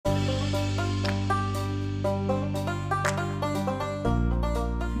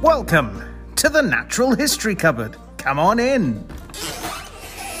Welcome to the Natural History Cupboard. Come on in.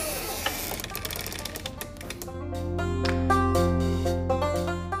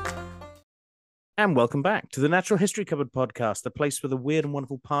 And welcome back to the Natural History Cupboard podcast, the place where the weird and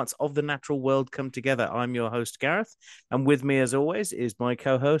wonderful parts of the natural world come together. I'm your host, Gareth, and with me, as always, is my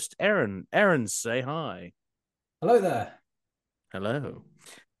co-host, Aaron. Aaron, say hi. Hello there. Hello.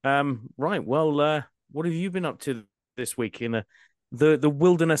 Right, well, what have you been up to this week in the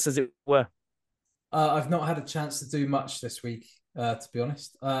wilderness, as it were? I've not had a chance to do much this week, to be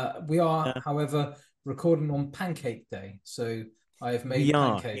honest. We are, however, recording on Pancake Day, so I have made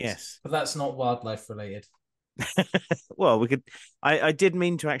pancakes, yes. but that's not wildlife related. Well, we could. I did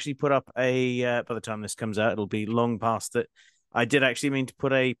mean to actually put up a. By the time this comes out, it'll be long past it. I did actually mean to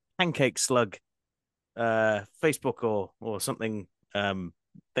put a pancake slug, Facebook or something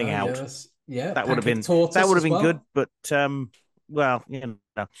thing out. Yes. Yeah, That would have been well. good, but well,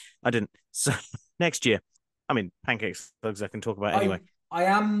 I didn't. So next year, I mean, pancake slugs I can talk about anyway. I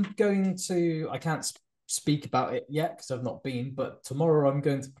am going to. I can't speak about it yet because I've not been, but tomorrow I'm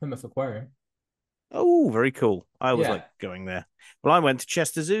going to Plymouth Aquarium. Oh, very cool. I always like going there. Well, I went to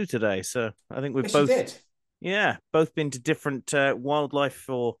Chester Zoo today, so I think we've both, both been to different wildlife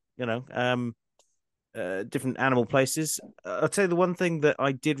or different animal places. I'll tell you the one thing that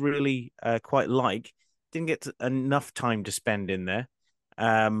I did really quite like. Didn't get enough time to spend in there.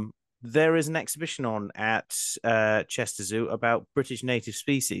 There is an exhibition on at Chester Zoo about British native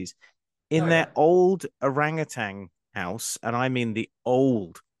species in their old orangutan house, and I mean the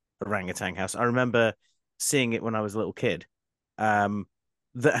old orangutan house. I remember seeing it when I was a little kid. That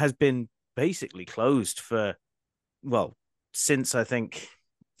has been basically closed for, well, since I think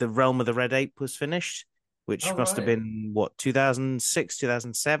the Realm of the Red Ape was finished, which must have been, 2006,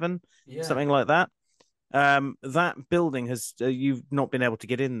 2007, something like that. That building has, you've not been able to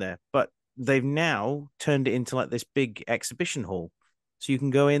get in there, but they've now turned it into like this big exhibition hall. So you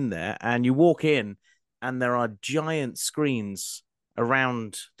can go in there and you walk in and there are giant screens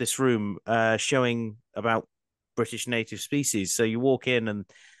around this room showing about British native species. So you walk in and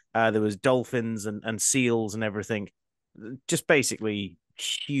there was dolphins and seals and everything. Just basically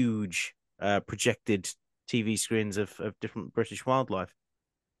huge projected TV screens of different British wildlife.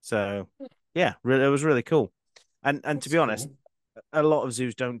 So yeah, it was really cool. And to be honest, a lot of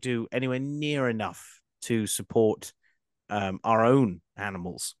zoos don't do anywhere near enough to support our own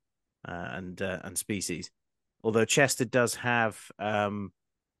animals and species. Although Chester does have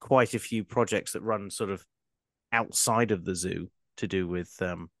quite a few projects that run sort of outside of the zoo to do with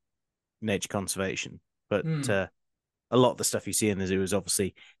nature conservation. But a lot of the stuff you see in the zoo is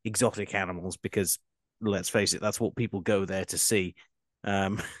obviously exotic animals because, let's face it, that's what people go there to see. I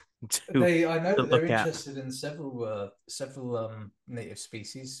know that they're interested in several native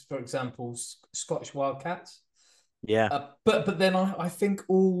species. For example, Scottish Wildcats. Yeah. But then I think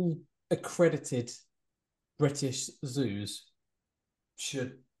all accredited British zoos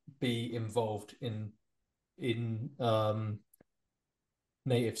should be involved in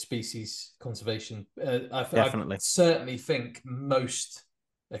native species conservation. Definitely. I certainly think most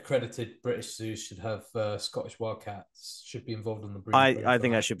accredited British zoos should have Scottish Wildcats should be involved in the breeding. I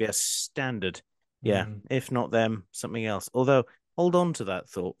think that should be a standard. Yeah. If not them, something else. Although, hold on to that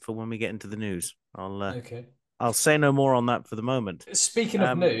thought for when we get into the news. I'll say no more on that for the moment. Speaking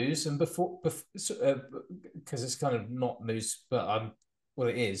of news, and before because it's kind of not news, but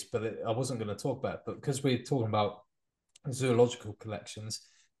it is, but I wasn't going to talk about it, but because we're talking about zoological collections,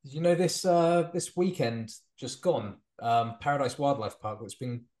 did you know this weekend just gone, Paradise Wildlife Park, that's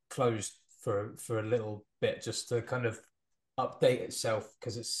been closed for a little bit just to kind of update itself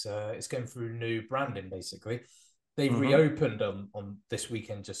because it's going through new branding basically. They reopened on this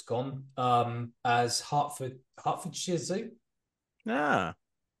weekend just gone as Hertfordshire Zoo. Yeah.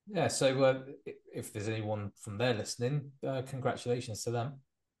 So if there's anyone from there listening, congratulations to them.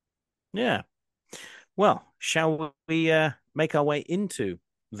 Yeah. Well, shall we make our way into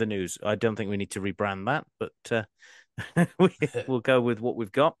the news? I don't think we need to rebrand that, but we'll go with what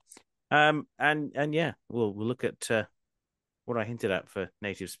we've got. And yeah, we'll look at what I hinted at for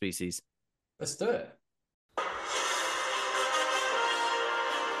native species. Let's do it.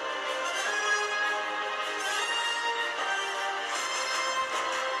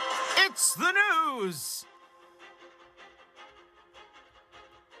 It's the news!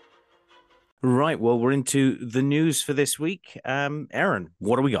 Right, well, we're into the news for this week. Aaron,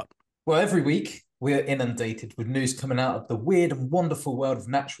 what do we got? Well, every week we're inundated with news coming out of the weird and wonderful world of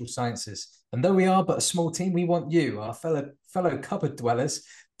natural sciences. And though we are but a small team, we want you, our fellow cupboard dwellers,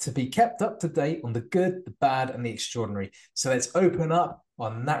 to be kept up to date on the good, the bad, and the extraordinary. So let's open up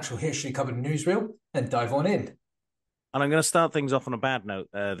our Natural History Covered newsreel and dive on in. And I'm going to start things off on a bad note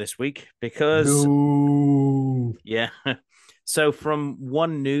this week because, No. yeah. So from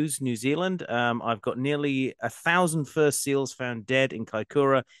One News, New Zealand, I've got nearly 1,000 fur seals found dead in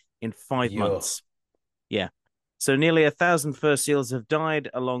Kaikoura in 5 months. Yeah. So nearly 1,000 fur seals have died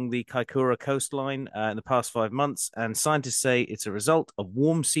along the Kaikoura coastline in the past 5 months, and scientists say it's a result of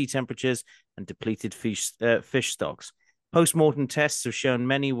warm sea temperatures and depleted fish stocks. Post-mortem tests have shown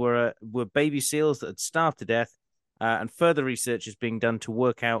many were baby seals that had starved to death, and further research is being done to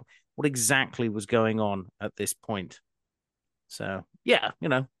work out what exactly was going on at this point. So, yeah,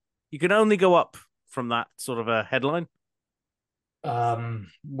 you can only go up from that sort of a headline.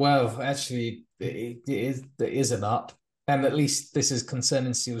 Well, actually, it is an up, and at least this is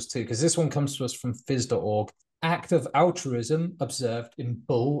concerning seals too, because this one comes to us from phys.org. Act of altruism observed in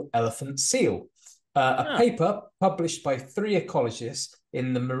bull elephant seal. A paper published by 3 ecologists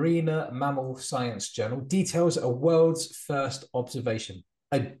in the Marine Mammal Science Journal details a world's first observation: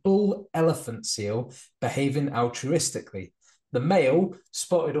 a bull elephant seal behaving altruistically. The male,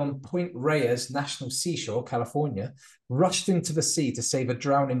 spotted on Point Reyes National Seashore, California, rushed into the sea to save a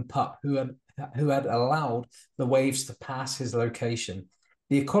drowning pup who had allowed the waves to pass his location.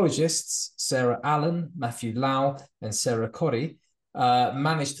 The ecologists, Sarah Allen, Matthew Lau, and Sarah Corrie,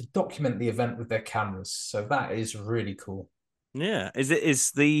 managed to document the event with their cameras. So that is really cool. Yeah.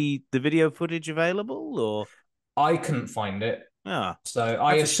 Is the video footage available, or? I couldn't find it. So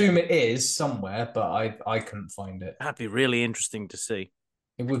I assume it is somewhere, but I couldn't find it. That'd be really interesting to see.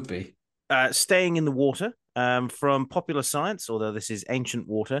 It would be. Staying in the water, from Popular Science, although this is ancient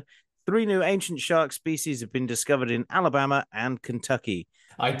water, 3 new ancient shark species have been discovered in Alabama and Kentucky.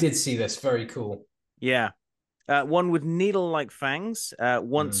 I did see this. Very cool. Yeah. One with needle-like fangs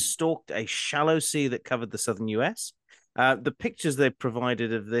once stalked a shallow sea that covered the southern US. The pictures they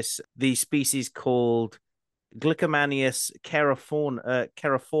provided of the species called Glycomanius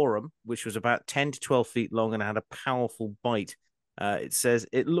cariforum, which was about 10 to 12 feet long and had a powerful bite. It says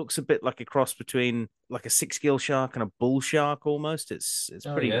it looks a bit like a cross between like a 6-gill shark and a bull shark almost. It's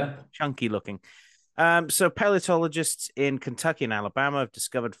pretty chunky looking. So paleontologists in Kentucky and Alabama have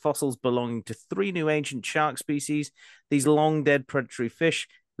discovered fossils belonging to 3 new ancient shark species. These long dead predatory fish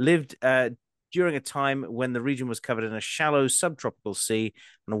lived during a time when the region was covered in a shallow subtropical sea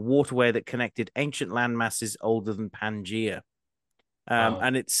and a waterway that connected ancient land masses older than Pangaea.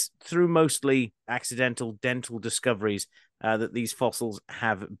 And it's through mostly accidental dental discoveries that these fossils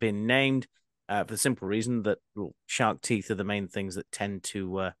have been named, for the simple reason that shark teeth are the main things that tend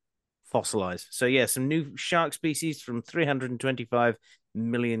to fossilize. So, yeah, some new shark species from 325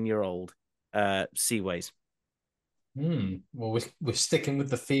 million year old seaways. Well, we're sticking with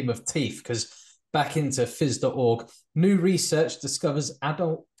the theme of teeth, because back into phys.org, new research discovers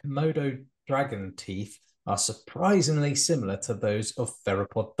adult Komodo dragon teeth are surprisingly similar to those of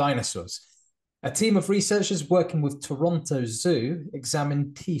theropod dinosaurs. A team of researchers working with Toronto Zoo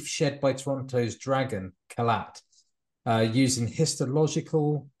examined teeth shed by Toronto's dragon, Kalat, using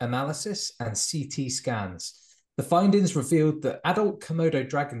histological analysis and CT scans. The findings revealed that adult Komodo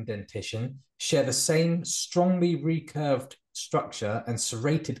dragon dentition share the same strongly recurved structure and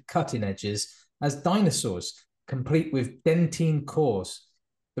serrated cutting edges as dinosaurs, complete with dentine cores.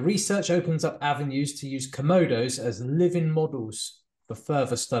 The research opens up avenues to use Komodos as living models for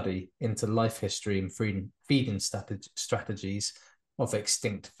further study into life history and feeding strategies of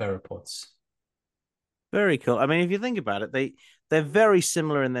extinct theropods. Very cool. I mean, if you think about it, they're very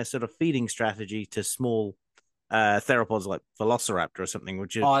similar in their sort of feeding strategy to small theropods like Velociraptor or something,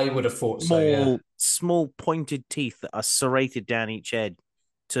 which is I would have thought small pointed teeth that are serrated down each edge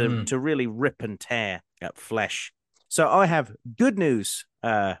to really rip and tear at flesh. So I have good news,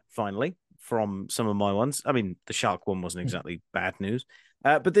 finally, from some of my ones. I mean, the shark one wasn't exactly bad news,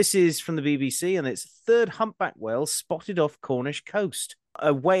 but this is from the BBC, and it's 3rd humpback whale spotted off Cornish coast.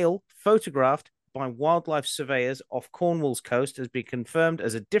 A whale photographed by wildlife surveyors off Cornwall's coast has been confirmed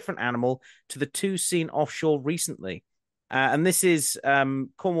as a different animal to the 2 seen offshore recently. And this is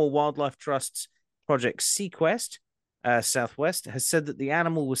Cornwall Wildlife Trust's Project Sequest Southwest has said that the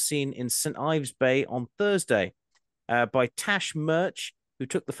animal was seen in St. Ives Bay on Thursday by Tash Murch, who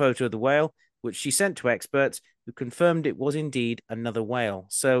took the photo of the whale, which she sent to experts who confirmed it was indeed another whale.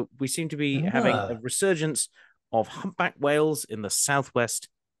 So we seem to be having a resurgence of humpback whales in the southwest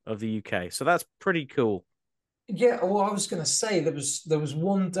of the UK. So that's pretty cool. Yeah, well, I was going to say there was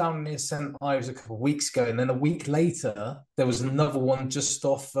one down near St. Ives a couple of weeks ago, and then a week later there was another one just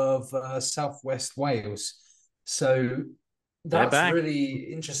off of southwest Wales. So They're That's back.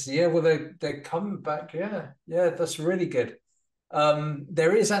 really interesting. Yeah, well, they're coming back. Yeah, yeah, that's really good.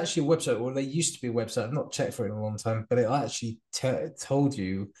 There is actually a website, or there used to be a website. I've not checked for it in a long time, but it actually told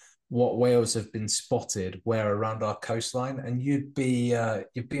you what whales have been spotted where around our coastline, and you'd be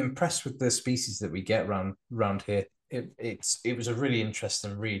impressed with the species that we get around here. It was a really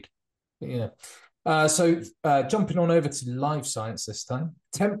interesting read. But yeah. Jumping on over to live science this time.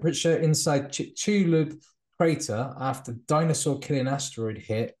 Temperature inside Chulub crater after dinosaur killing asteroid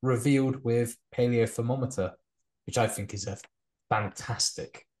hit revealed with paleothermometer, which I think is a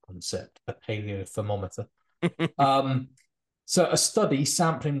fantastic concept, a paleothermometer. Um, so a study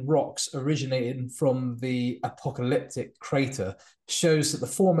sampling rocks originating from the apocalyptic crater shows that the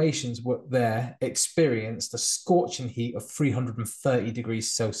formations were there experienced a scorching heat of 330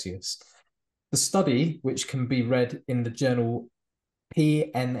 degrees Celsius. The study, which can be read in the journal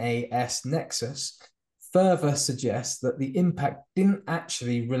PNAS Nexus, further suggests that the impact didn't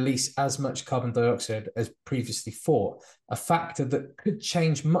actually release as much carbon dioxide as previously thought, a factor that could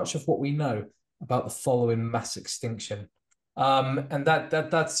change much of what we know about the following mass extinction. And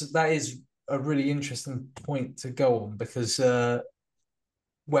that is a really interesting point to go on because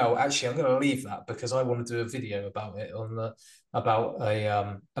well, actually, I'm going to leave that because I want to do a video about it on the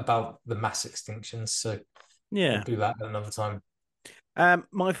about the mass extinctions. So we'll Yeah. do that at another time.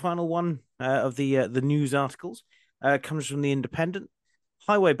 My final one of the news articles comes from the Independent.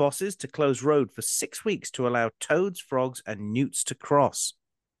 Highway bosses to close road for 6 weeks to allow toads, frogs, and newts to cross.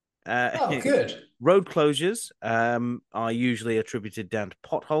 Oh, good. Road closures are usually attributed down to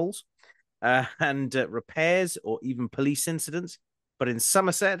potholes and repairs or even police incidents. But in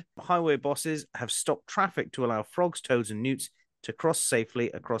Somerset, highway bosses have stopped traffic to allow frogs, toads, and newts to cross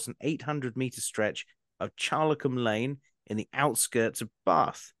safely across an 800-meter stretch of Charlecombe Lane in the outskirts of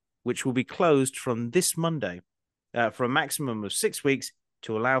Bath, which will be closed from this Monday for a maximum of 6 weeks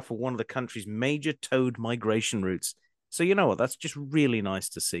to allow for one of the country's major toad migration routes. So you know what? That's just really nice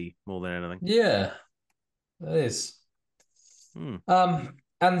to see more than anything. Yeah, that is. Hmm.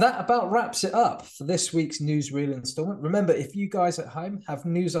 And that about wraps it up for this week's newsreel installment. Remember, if you guys at home have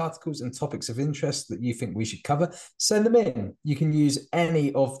news articles and topics of interest that you think we should cover, send them in. You can use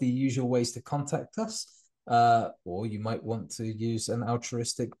any of the usual ways to contact us, or you might want to use an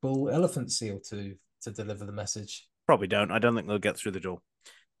altruistic bull elephant seal to deliver the message. Probably don't. I don't think they'll get through the door.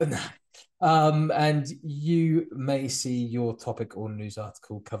 And you may see your topic or news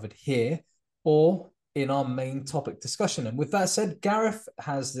article covered here or in our main topic discussion. And with that said, Gareth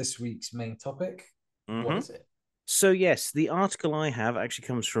has this week's main topic. What is it? So, yes, the article I have actually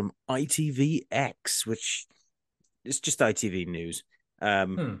comes from ITVX, which is just ITV News,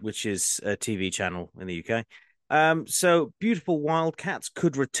 which is a TV channel in the UK. So, beautiful Wildcats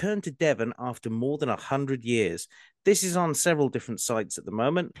could return to Devon after more than 100 years. This is on several different sites at the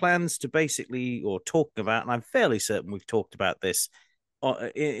moment. Plans to basically, or talking about, and I'm fairly certain we've talked about this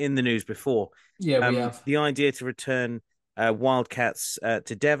in the news before. Yeah, we have. The idea to return Wildcats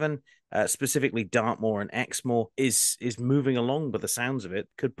to Devon, specifically Dartmoor and Exmoor, is moving along. By the sounds of it,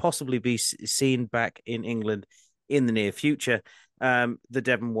 could possibly be seen back in England in the near future. The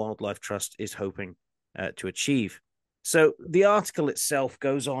Devon Wildlife Trust is hoping to achieve. So the article itself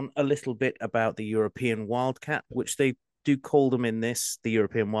goes on a little bit about the European wildcat, which they do call them in this, the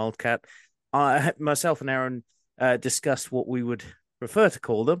European wildcat. Myself and Aaron discussed what we would prefer to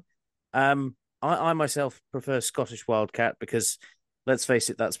call them. I myself prefer Scottish wildcat because, let's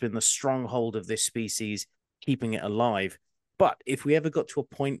face it, that's been the stronghold of this species, keeping it alive. But if we ever got to a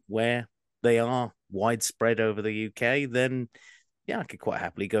point where they are widespread over the UK, then yeah, I could quite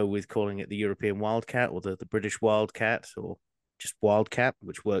happily go with calling it the European wildcat or the British wildcat or just wildcat,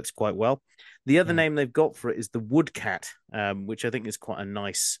 which works quite well. The other name they've got for it is the woodcat, which I think is quite a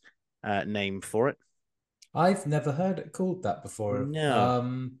nice name for it. I've never heard it called that before.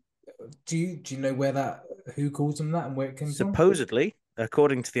 No. Do you know who calls them that and where it came from? Supposedly,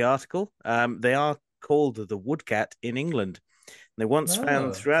 according to the article, they are called the woodcat in England. They once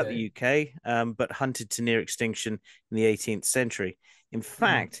found throughout the UK, but hunted to near extinction in the 18th century. In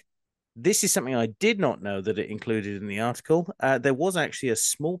fact, this is something I did not know that it included in the article. There was actually a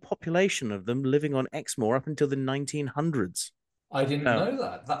small population of them living on Exmoor up until the 1900s. I didn't know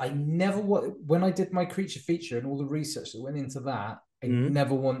that. That I never when I did my creature feature and all the research that went into that, I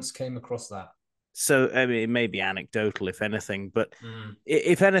never once came across that. So I mean, it may be anecdotal, if anything, but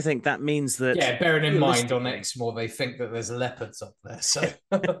if anything, that means that bearing in mind on Exmoor, they think that there's leopards up there. So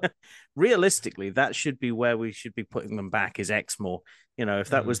realistically, that should be where we should be putting them back is Exmoor. You know, if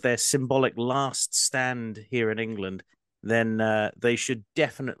that was their symbolic last stand here in England, then they should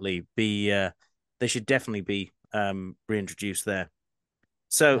definitely be reintroduced there.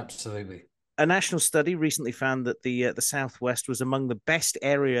 So Absolutely. a national study recently found that the Southwest was among the best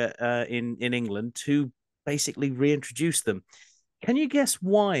area in England to basically reintroduce them. Can you guess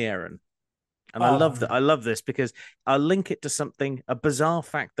why, Aaron? And I love that. Um, I love this because I'll link it to something, a bizarre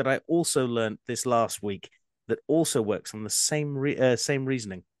fact that I also learned this last week that also works on the same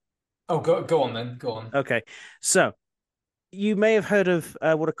reasoning. oh, go on then. Go on. Okay, so you may have heard of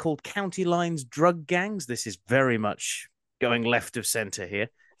what are called county lines drug gangs. This is very much going left of center here.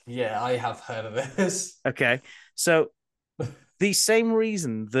 Yeah, I have heard of this. Okay, so the same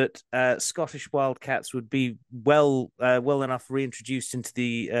reason that Scottish Wildcats would be well enough reintroduced into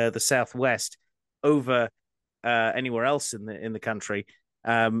the Southwest over anywhere else in the country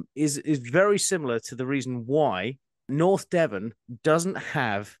is very similar to the reason why North Devon doesn't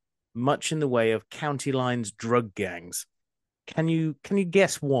have much in the way of county lines drug gangs. Can you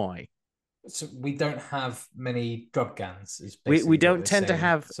guess why? So we don't have many drug gangs, is We basically what don't we're tend to saying.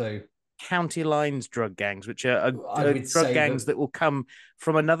 have So county lines drug gangs, which I are would drug say gangs that that will come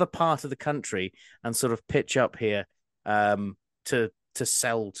from another part of the country and sort of pitch up here to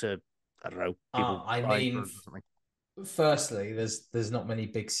sell to, I don't know, people I buying mean, drugs or something. firstly, there's not many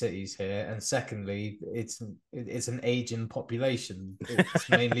big cities here, and secondly, it's an aging population. It's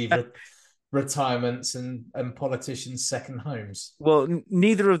mainly retirements and politicians' second homes. Well,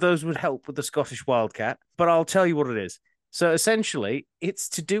 neither of those would help with the Scottish Wildcat, but I'll tell you what it is. So essentially, it's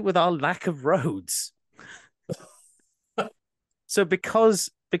to do with our lack of roads. So because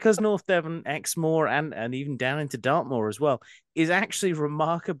North Devon, Exmoor, and even down into Dartmoor as well, is actually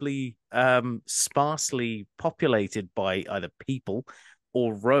remarkably sparsely populated by either people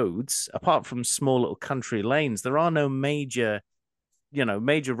or roads, apart from small little country lanes, there are no major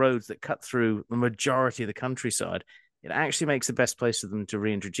roads that cut through the majority of the countryside. It actually makes the best place for them to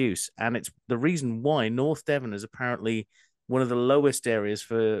reintroduce. And it's the reason why North Devon is apparently one of the lowest areas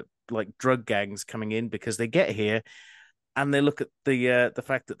for like drug gangs coming in, because they get here and they look at the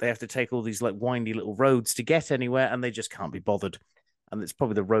fact that they have to take all these like windy little roads to get anywhere, and they just can't be bothered. And it's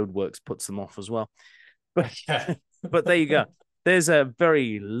probably the road works puts them off as well. But Yeah. but there you go. There's a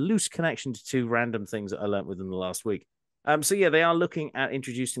very loose connection to two random things that I learned within the last week. So yeah, they are looking at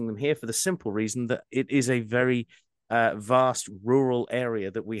introducing them here for the simple reason that it is a very vast rural area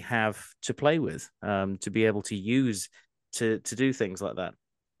that we have to play with, to be able to use to do things like that.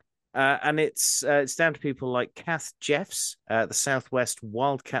 And it's down to people like Kath Jeffs, the Southwest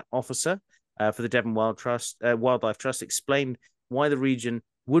Wildcat Officer for the Devon Wildlife Trust, explained why the region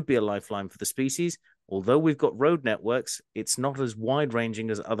would be a lifeline for the species. Although we've got road networks, it's not as wide-ranging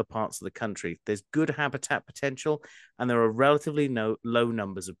as other parts of the country. There's good habitat potential, and there are relatively low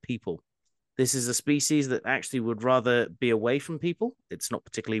numbers of people. This is a species that actually would rather be away from people. It's not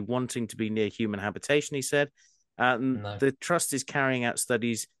particularly wanting to be near human habitation, he said. No. The trust is carrying out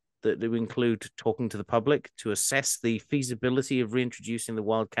studies that do include talking to the public to assess the feasibility of reintroducing the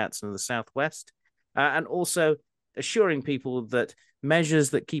wildcats in the Southwest, and also assuring people that measures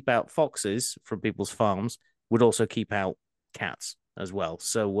that keep out foxes from people's farms would also keep out cats as well.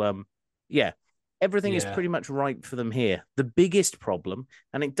 So, yeah, everything is Yeah. pretty much right for them here. The biggest problem,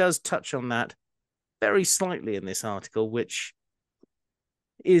 and it does touch on that very slightly in this article, which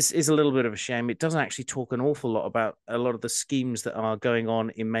is a little bit of a shame. It doesn't actually talk an awful lot about a lot of the schemes that are going on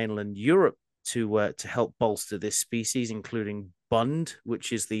in mainland Europe to help bolster this species, including Bund,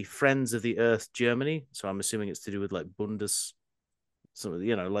 which is the Friends of the Earth Germany. So I'm assuming it's to do with like Bundes, so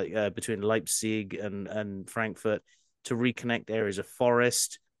like between Leipzig and Frankfurt, to reconnect areas of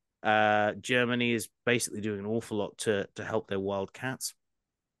forest. Germany is basically doing an awful lot to help their wild cats.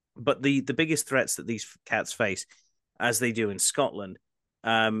 But the biggest threats that these cats face, as they do in Scotland,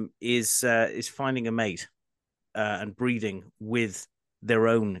 is finding a mate and breeding with their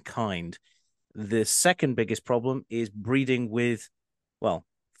own kind. The second biggest problem is breeding with, well,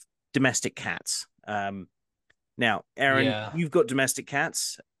 domestic cats. Now, Aaron, Yeah. you've got domestic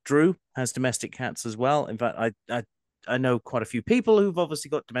cats. Drew has domestic cats as well. In fact, I know quite a few people who've obviously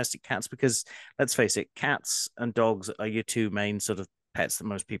got domestic cats because, let's face it, cats and dogs are your two main sort of pets that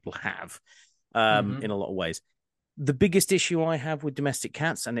most people have, Hmm. in a lot of ways. The biggest issue I have with domestic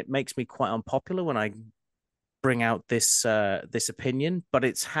cats, and it makes me quite unpopular when I bring out this opinion, but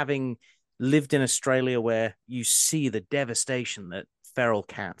it's having lived in Australia where you see the devastation that feral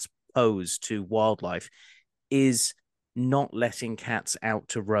cats pose to wildlife, is not letting cats out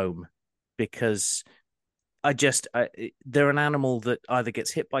to roam, because they're an animal that either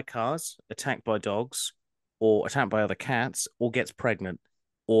gets hit by cars, attacked by dogs, or attacked by other cats, or gets pregnant,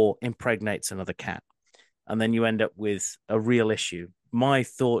 or impregnates another cat, and then you end up with a real issue. my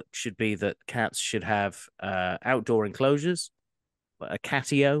thought should be that cats should have outdoor enclosures, a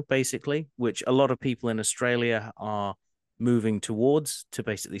catio, basically, which a lot of people in Australia are moving towards to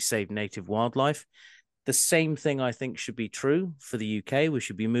basically save native wildlife. The same thing I think should be true for the UK. We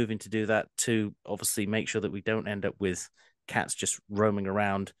should be moving to do that to obviously make sure that we don't end up with cats just roaming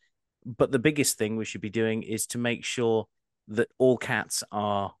around. But the biggest thing we should be doing is to make sure that all cats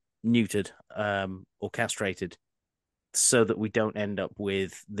are neutered or castrated so that we don't end up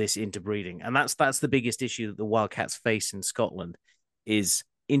with this interbreeding. And that's the biggest issue that the wildcats face in Scotland is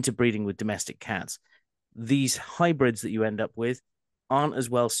interbreeding with domestic cats. These hybrids that you end up with aren't as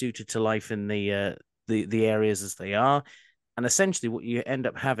well suited to life in the areas as they are. And essentially what you end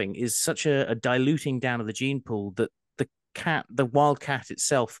up having is such a diluting down of the gene pool that the wild cat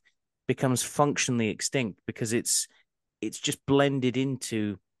itself becomes functionally extinct because it's just blended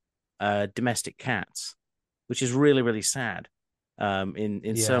into domestic cats, which is really, really sad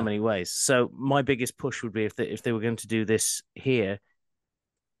in so many ways. So my biggest push would be if they were going to do this here,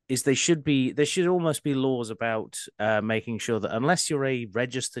 is there should almost be laws about making sure that unless you're a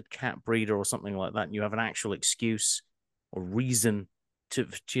registered cat breeder or something like that, and you have an actual excuse or reason to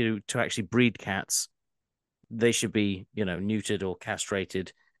actually breed cats, they should be neutered or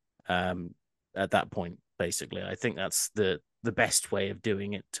castrated at that point. Basically, I think that's the best way of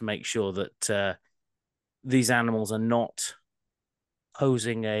doing it to make sure that these animals are not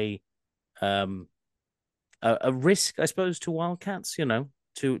posing a risk, I suppose, to wildcats.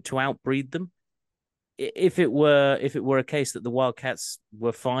 To outbreed them. If it were a case that the wildcats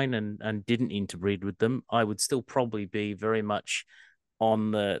were fine and didn't interbreed with them, I would still probably be very much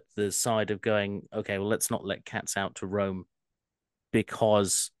on the side of going, okay, well, let's not let cats out to roam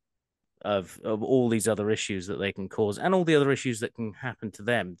because of all these other issues that they can cause and all the other issues that can happen to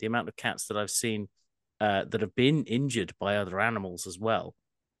them. The amount of cats that I've seen that have been injured by other animals as well,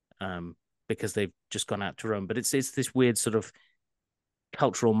 because they've just gone out to roam. But it's this weird sort of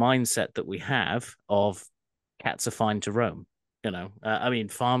cultural mindset that we have of cats are fine to roam. I mean,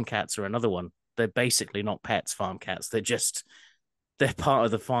 farm cats are another one. They're basically not pets, farm cats. They're part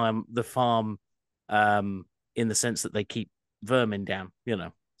of the farm, in the sense that they keep vermin down,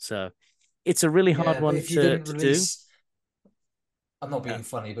 So it's a really hard but one if you to didn't do. release, I'm not being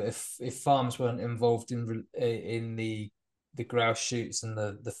funny, but if farms weren't involved in the grouse shoots and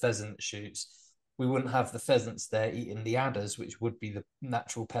the pheasant shoots, we wouldn't have the pheasants there eating the adders, which would be the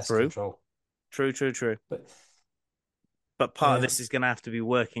natural pest True, control. true. But But part of this is going to have to be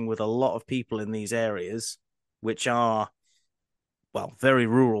working with a lot of people in these areas, which are, well, very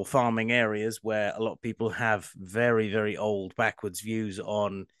rural farming areas where a lot of people have very, very old, backwards views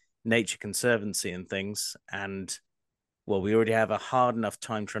on nature conservancy and things. And, well, we already have a hard enough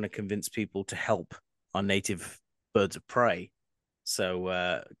time trying to convince people to help our native birds of prey. So,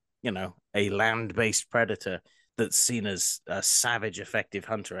 a land-based predator that's seen as a savage, effective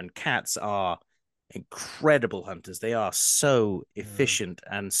hunter, and cats are incredible hunters. They are so efficient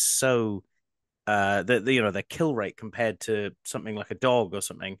and so their kill rate compared to something like a dog or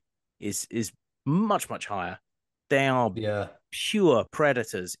something is much, much higher. They are pure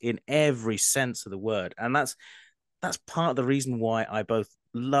predators in every sense of the word, and that's part of the reason why I both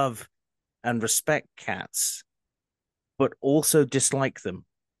love and respect cats, but also dislike them.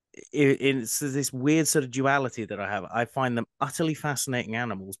 It's this weird sort of duality that I have. I find them utterly fascinating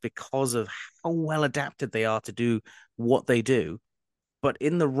animals because of how well adapted they are to do what they do. But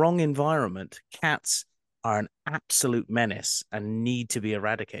in the wrong environment, cats are an absolute menace and need to be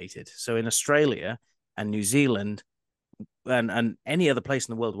eradicated. So in Australia and New Zealand and any other place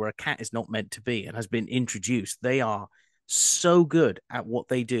in the world where a cat is not meant to be and has been introduced, they are so good at what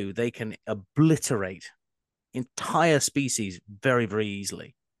they do. They can obliterate entire species very, very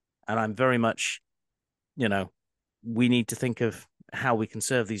easily. And I'm very much, we need to think of how we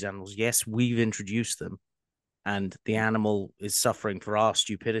conserve these animals. Yes, we've introduced them and the animal is suffering for our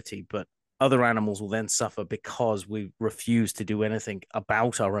stupidity, but other animals will then suffer because we refuse to do anything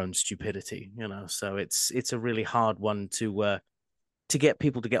about our own stupidity, So it's a really hard one to get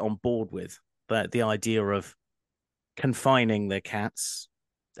people to get on board with. But the idea of confining their cats,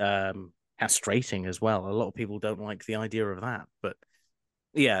 castrating as well. A lot of people don't like the idea of that, but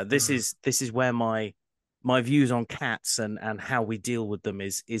yeah, this is where my views on cats and how we deal with them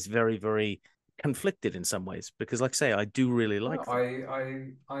is very, very conflicted in some ways, because like I say, I do really like them.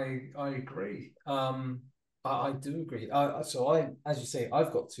 I agree. I do agree. As you say,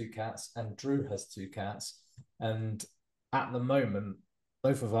 I've got two cats and Drew has two cats, and at the moment,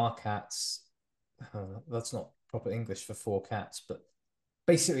 both of our cats. That's not proper English for four cats, but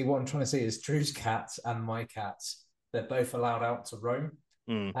basically what I'm trying to say is Drew's cats and my cats they're both allowed out to roam.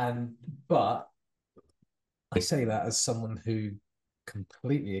 Mm. But I say that as someone who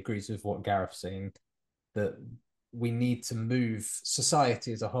completely agrees with what Gareth's saying, that we need to move,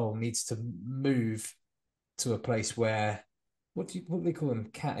 society as a whole needs to move to a place where what do they call them?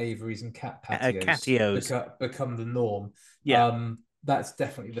 Cat aviaries and cat patios Catios. become the norm. Yeah. That's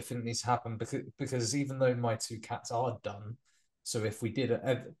definitely the thing that needs to happen, because even though my two cats are done, so if we did,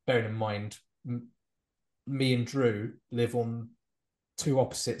 bearing in mind, me and Drew live on two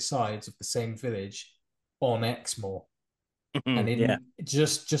opposite sides of the same village on Exmoor. And Yeah. in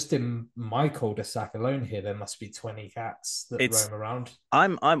just in my cul-de-sac alone here, there must be 20 cats that It's roam around.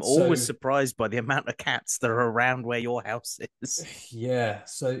 I'm always So surprised by the amount of cats that are around where your house is. yeah,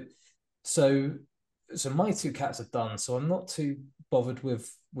 so so my two cats are done. So I'm not too bothered with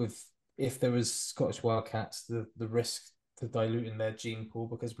if there was Scottish Wildcats, the risk to diluting their gene pool,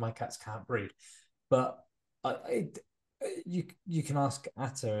 because my cats can't breed. But you can ask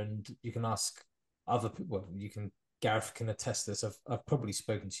Atta, and you can ask other people. Well, you can Gareth can attest this. I've probably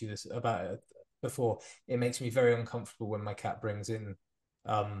spoken to you this about it before. It makes me very uncomfortable when my cat brings in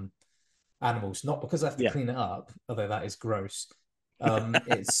animals, not because I have to Yeah. clean it up, although that is gross.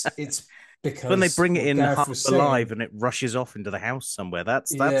 It's When they because bring it what in Gareth half was alive saying. and it rushes off into the house somewhere,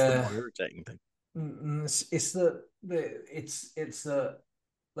 that's the Yeah, more irritating thing. it's it's the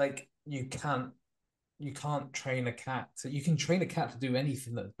like you can't train a cat you can train a cat to do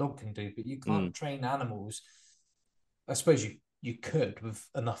anything that a dog can do, but you Mm. can't train animals. I suppose you could with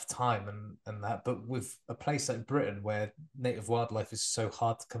enough time and that, but with a place like Britain where native wildlife is so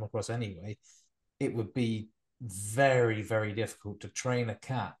hard to come across anyway, it would be very, very difficult to train a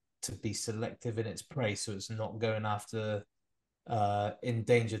cat to be selective in its prey, so it's not going after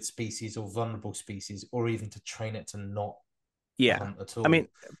endangered species or vulnerable species, or even to train it to not Yeah. hunt at I mean,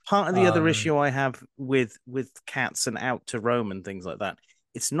 all. part of the other Um, issue I have with cats and out to roam and things like that,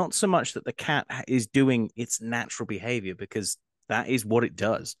 it's not so much that the cat is doing its natural behavior, because that is what it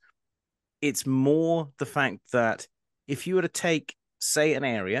does. It's more the fact that if you were to take, say, an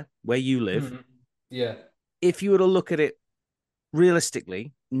area where you live, yeah, if you were to look at it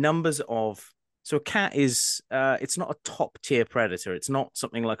realistically, numbers of, so a cat is it's not a top tier predator. It's not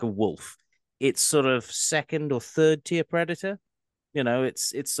something like a wolf. It's sort of second or third tier predator.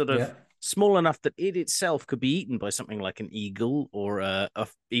 It's sort of yeah. small enough that it itself could be eaten by something like an eagle or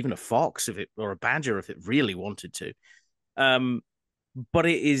even a fox, if it or a badger if it really wanted to. Um, but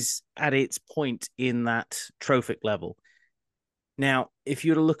it is at its point in that trophic level. Now, if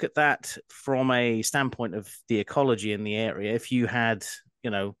you were to look at that from a standpoint of the ecology in the area, if you had, you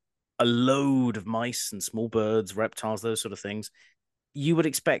know, a load of mice and small birds, reptiles, those sort of things, you would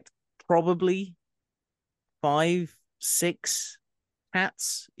expect probably five, six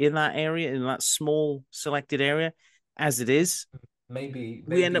cats in that area, in that small selected area. As it is,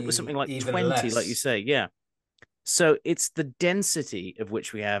 we end up with something Maybe like even 20, like you less. say. Yeah. So it's the density of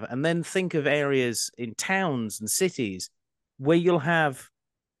which we have. And then think of areas in towns and cities where you'll have,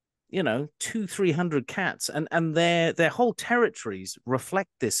 two, 300 cats, and their whole territories reflect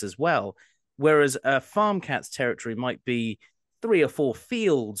this as well. Whereas a farm cat's territory might be 3 or 4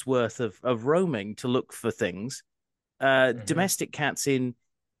 fields worth of roaming to look for things. Mm-hmm. Domestic cats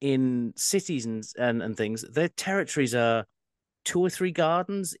in cities and things, their territories are 2 or 3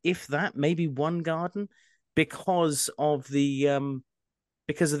 gardens, if that, maybe one garden, because of the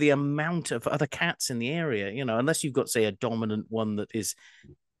amount of other cats in the area. Unless you've got, say, a dominant one that is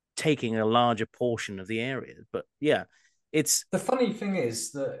taking a larger portion of the area. But yeah, it's The funny thing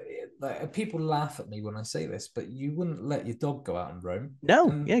is that like, people laugh at me when I say this, but you wouldn't let your dog go out and roam. no,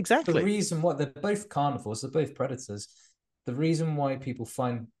 yeah, And the exactly. reason why they're both carnivores, they're both predators. The reason why people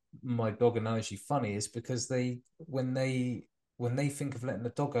find my dog analogy funny is because when they think of letting the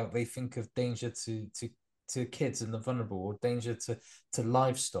dog out, they think of danger to kids and the vulnerable, or danger to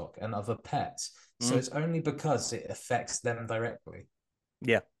livestock and other pets. So Mm, it's only because it affects them directly.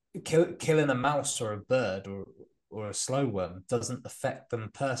 yeah, Killing a mouse or a bird or a slow worm doesn't affect them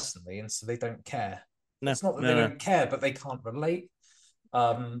personally, and so they don't care. no, It's not that they no, no. don't care, but they can't relate.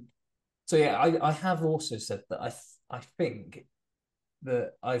 Um, so yeah, I have also said that I think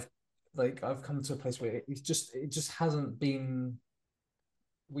that I've come to a place where it just hasn't been.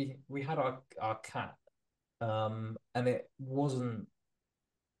 We had our cat, and it wasn't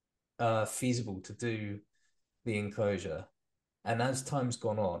feasible to do the enclosure, and as time's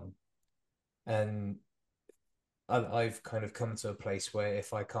gone on, and I've kind of come to a place where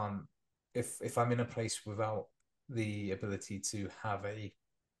if I can't, if I'm in a place without the ability to have a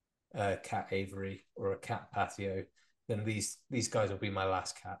cat aviary or a cat patio, then these guys will be my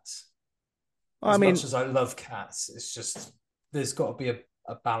last cats. I As mean, much as I love cats, it's just there's got to be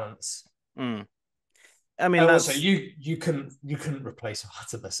a balance. mm, I mean And also, that's you couldn't replace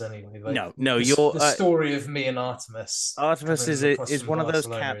Artemis anyway. Like no. You're the story of me and Artemis Artemis coming across is from one of those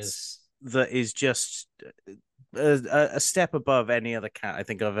Barcelona cats is that is just a step above any other cat I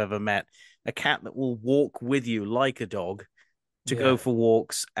think I've ever met. A cat that will walk with you like a dog to go yeah. for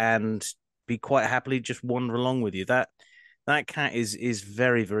walks and be quite happily just wander along with you. That cat is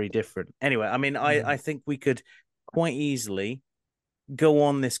very, very different. Anyway, I mean, I think we could quite easily go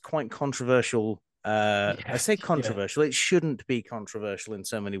on this quite controversial. I Yeah, say yeah, controversial. It shouldn't be controversial in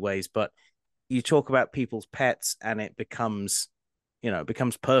so many ways, but you talk about people's pets and it becomes, it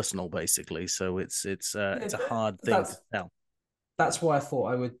becomes personal basically. So yeah. it's a hard thing to That's tell. that's why I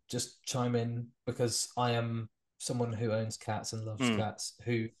thought I would just chime in because I am someone who owns cats and loves Mm. cats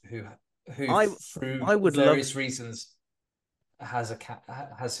who I through I would love, various reasons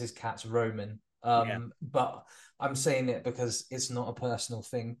has his cats roaming. yeah, But I'm saying it because it's not a personal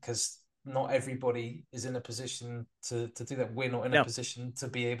thing because not everybody is in a position to do that. We're not in a no, position to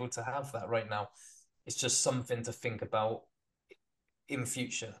be able to have that right now. It's just something to think about in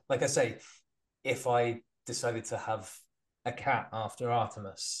future. Like I say, if I decided to have a cat after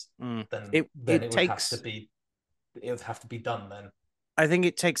Artemis, mm. then It it would have to takes. be done then. I think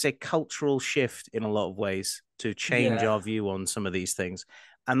it takes a cultural shift in a lot of ways to change Yeah. our view on some of these things.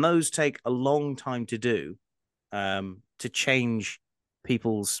 And those take a long time to do, to change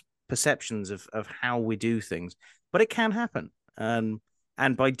people's perceptions of how we do things. But it can happen. And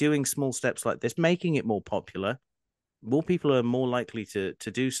by doing small steps like this, making it more popular, more people are more likely to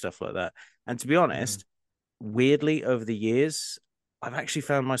do stuff like that. And to be Mm. honest, weirdly, over the years, I've actually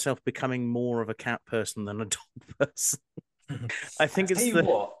found myself becoming more of a cat person than a dog person. I I think tell it's you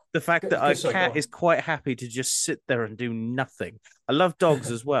what. the fact that a Sorry, go cat on. is quite happy to just sit there and do nothing. I love dogs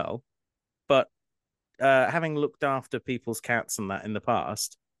as well, but having looked after people's cats and that in the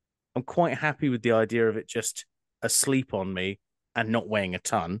past, I'm quite happy with the idea of it just asleep on me and not weighing a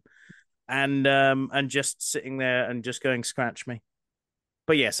ton, and just sitting there and just going scratch me.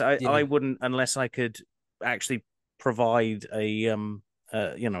 But yes, I Yeah, wouldn't unless I could actually provide a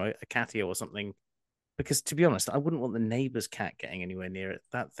catio or something. Because to be honest, I wouldn't want the neighbor's cat getting anywhere near it.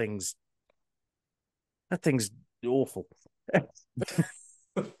 That thing's awful. I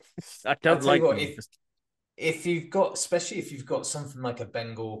I don't tell you like what, them. Just if you've got, especially if you've got something like a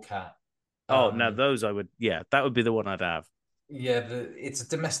Bengal cat, oh no, um, those I would. Yeah, that would be the one I'd have. yeah, it's a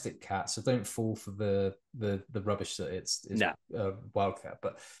domestic cat, so don't fall for the rubbish that it's No, a wildcat.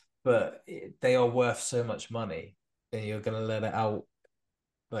 They are worth so much money, and you're gonna let it out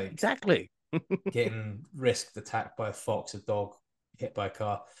like exactly. getting risked attacked by a fox, a dog, hit by a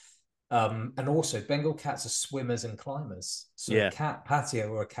car. And also Bengal cats are swimmers and climbers. So a Yeah, cat patio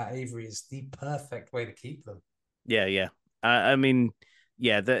or a cat aviary is the perfect way to keep them. yeah, yeah. I mean,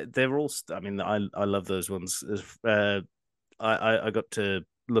 yeah, they're all. I mean, I love those ones. I got to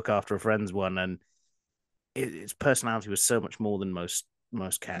look after a friend's one, and its personality was so much more than most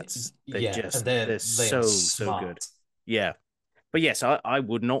cats. Yeah, and They're they are so good. smart. Yeah, but yes, I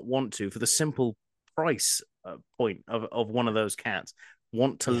would not want to for the simple price point of one of those cats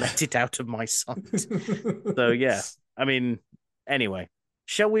want to Yeah. let it out of my sight. So yeah, I mean, anyway,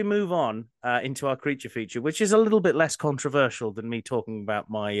 shall we move on into our creature feature, which is a little bit less controversial than me talking about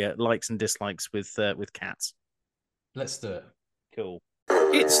my likes and dislikes with cats. Let's do it. Cool.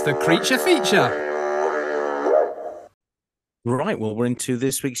 It's the creature feature. Right. Well, we're into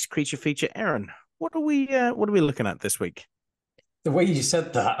this week's creature feature. Aaron, what are we looking at this week? The way you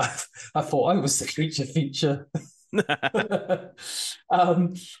said that, I thought I was the creature feature.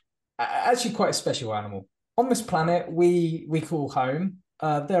 um, Actually, quite a special animal. On this planet we call home,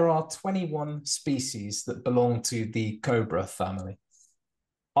 there are 21 species that belong to the cobra family.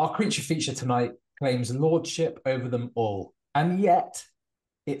 Our creature feature tonight claims lordship over them all, and yet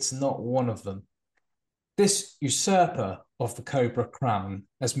it's not one of them. This usurper of the cobra crown,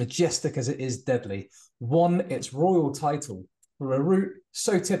 as majestic as it is deadly, won its royal title for a route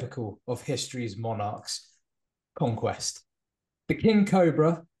so typical of history's monarchs: conquest. The king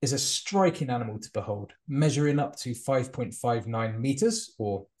cobra is a striking animal to behold, measuring up to 5.59 meters,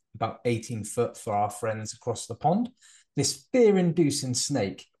 or about 18 foot for our friends across the pond. This fear-inducing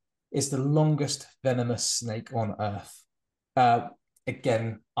snake is the longest venomous snake on Earth.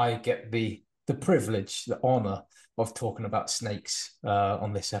 Again, I get the privilege, the honor of talking about snakes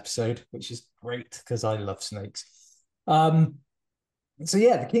on this episode, which is great because I love snakes. So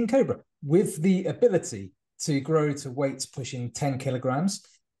yeah, the king cobra with the ability to grow to weights pushing 10 kilograms.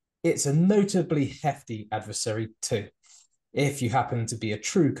 It's a notably hefty adversary too, if you happen to be a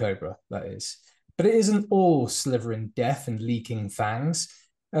true cobra, that is. But it isn't all slithering death and leaking fangs.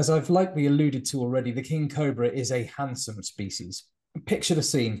 As I've likely alluded to already, the king cobra is a handsome species. Picture the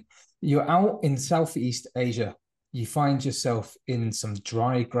scene. You're out in Southeast Asia. You find yourself in some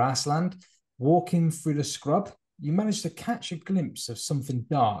dry grassland. Walking through the scrub, you manage to catch a glimpse of something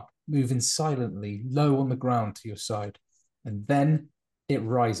dark moving silently low on the ground to your side. And then it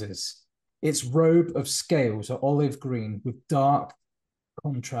rises. Its robe of scales are olive green with dark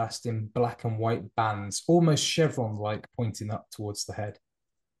contrast in black and white bands, almost chevron-like, pointing up towards the head.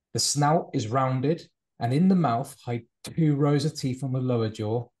 The snout is rounded, and in the mouth hide two rows of teeth on the lower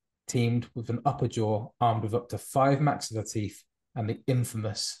jaw, teamed with an upper jaw armed with up to 5 maxillar teeth and the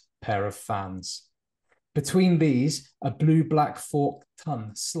infamous pair of fans. Between these, a blue-black forked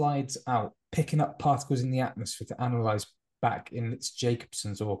tongue slides out, picking up particles in the atmosphere to analyze back in its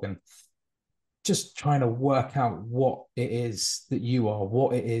Jacobson's organ. Just trying to work out what it is that you are,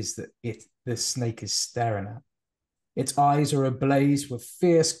 what it is that this snake is staring at. Its eyes are ablaze with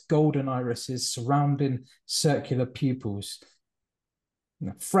fierce golden irises surrounding circular pupils.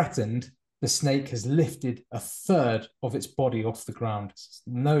 Threatened, the snake has lifted a third of its body off the ground. It's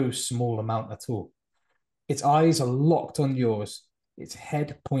no small amount at all. Its eyes are locked on yours, its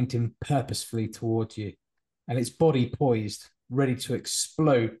head pointing purposefully towards you, and its body poised, ready to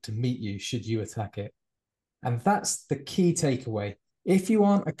explode to meet you should you attack it. And that's the key takeaway. If you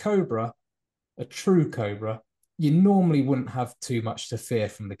aren't a cobra, a true cobra, you normally wouldn't have too much to fear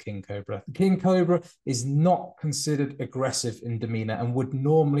from the king cobra. The king cobra is not considered aggressive in demeanor and would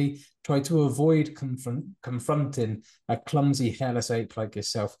normally try to avoid confronting a clumsy, hairless ape like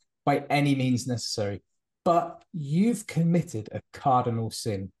yourself by any means necessary. But you've committed a cardinal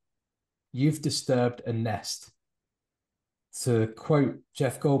sin. You've disturbed a nest. To quote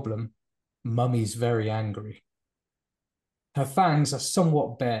Jeff Goldblum, Mummy's very angry. Her fangs are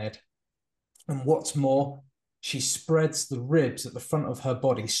somewhat bared, and what's more, she spreads the ribs at the front of her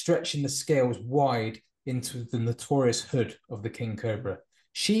body, stretching the scales wide into the notorious hood of the king cobra.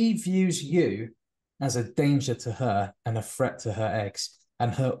 She views you as a danger to her and a threat to her eggs,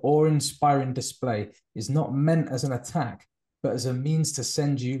 and her awe-inspiring display is not meant as an attack, but as a means to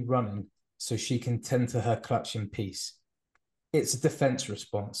send you running so she can tend to her clutch in peace. It's a defense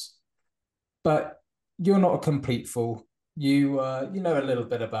response. But you're not a complete fool. You know a little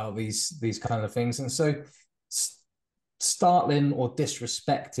bit about these kind of things, and so startling or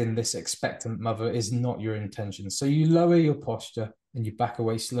disrespecting this expectant mother is not your intention. So you lower your posture and you back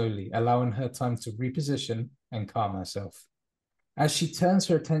away slowly, allowing her time to reposition and calm herself. As she turns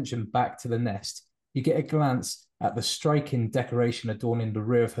her attention back to the nest, you get a glance at the striking decoration adorning the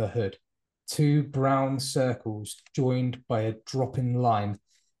rear of her hood. 2 brown circles joined by a dropping line,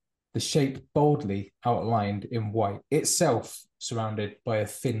 the shape boldly outlined in white, itself surrounded by a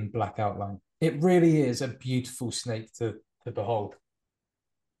thin black outline. It really is a beautiful snake to behold.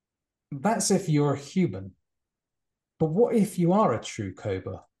 That's if you're a human. But what if you are a true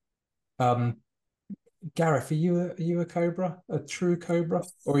cobra? Gareth, are you a cobra? A true cobra?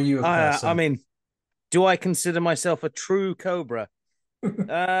 Or are you a person? I mean, do I consider myself a true cobra?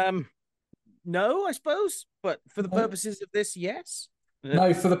 No, I suppose. But for the purposes of this, yes.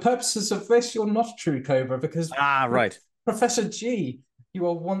 No, for the purposes of this, you're not a true cobra because right. Professor G, you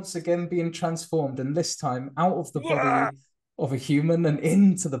are once again being transformed, and this time out of the body of a human and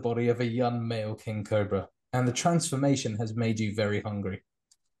into the body of a young male king cobra. And the transformation has made you very hungry.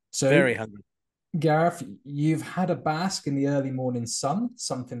 So, very hungry. Gareth, you've had a bask in the early morning sun,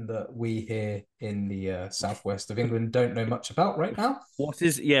 something that we here in the southwest of England don't know much about right now. What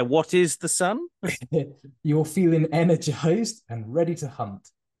is the sun? You're feeling energized and ready to hunt.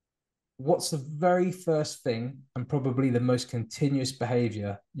 What's the very first thing and probably the most continuous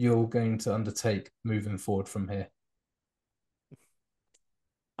behavior you're going to undertake moving forward from here?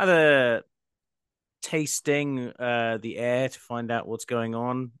 Either tasting the air to find out what's going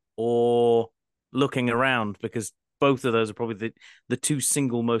on, or looking around, because both of those are probably the 2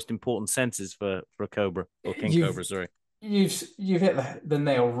 single most important senses for a cobra or king cobra. Sorry, you've hit the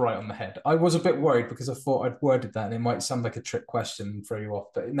nail right on the head. I was a bit worried because I thought I'd worded that and it might sound like a trick question and throw you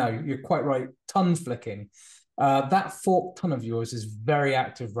off, but no, you're quite right. Tongue flicking. That forked tongue of yours is very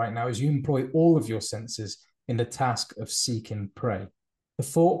active right now as you employ all of your senses in the task of seeking prey. The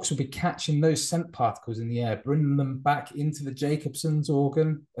forks will be catching those scent particles in the air, bringing them back into the Jacobson's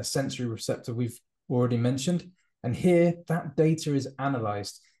organ, a sensory receptor we've already mentioned. And here, that data is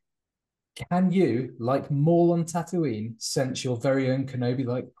analyzed. Can you, like Maul on Tatooine, sense your very own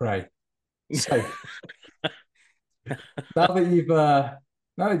Kenobi-like prey? So, now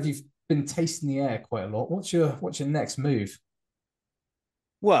that you've been tasting the air quite a lot, what's your next move?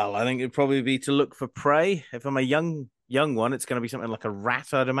 Well, I think it'd probably be to look for prey. If I'm a young one, it's going to be something like a rat,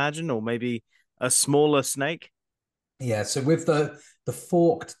 I'd imagine, or maybe a smaller snake. Yeah, so with the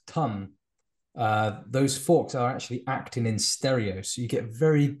forked tongue, those forks are actually acting in stereo, so you get a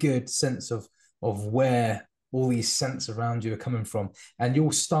very good sense of where all these scents around you are coming from, and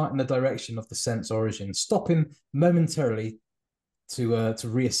you'll start in the direction of the scent's origin, stopping momentarily to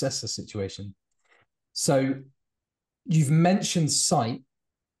reassess the situation. So you've mentioned sight,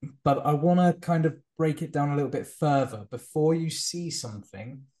 but I want to kind of break it down a little bit further before you see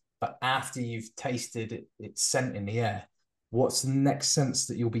something, but after you've tasted its scent in the air. What's the next sense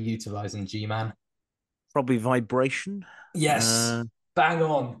that you'll be utilizing, G-Man? Probably vibration. Yes, Uh, bang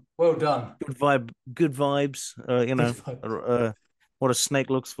on. Well done. good vibes. Good vibes. What a snake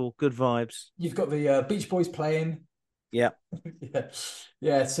looks for. Good vibes. You've got the Beach Boys playing. Yeah. Yeah,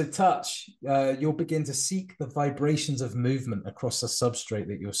 yeah. So touch, you'll begin to seek the vibrations of movement across the substrate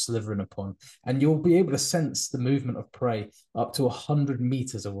that you're slithering upon, and you'll be able to sense the movement of prey up to 100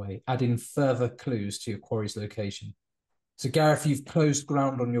 meters away, adding further clues to your quarry's location. So, Gareth, you've closed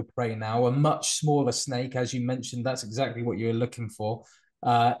ground on your prey now. A much smaller snake, as you mentioned, that's exactly what you're looking for.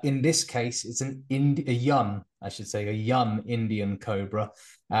 In this case, it's a yun, I should say, a yun Indian cobra.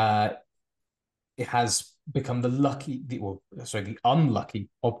 It has become the unlucky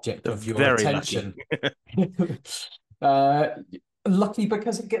object They're of your very lucky. attention. uh, Lucky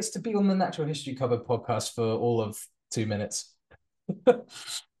because it gets to be on the Natural History Cover podcast for all of 2 minutes.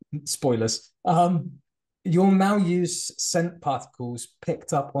 Spoilers. You'll now use scent particles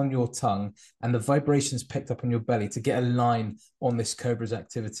picked up on your tongue and the vibrations picked up on your belly to get a line on this cobra's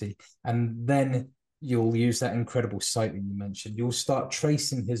activity. And then you'll use that incredible sight that you mentioned. You'll start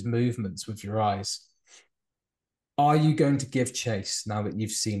tracing his movements with your eyes. Are you going to give chase now that you've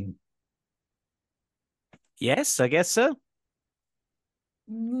seen him? Yes, I guess so.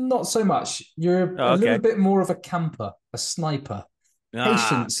 Not so much. You're Oh, a little okay. bit more of a camper, a sniper. Ah,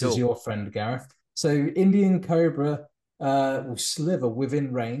 Patience is cool. your friend, Gareth. So Indian Cobra will slither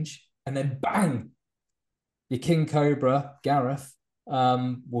within range, and then bang, your King Cobra, Gareth,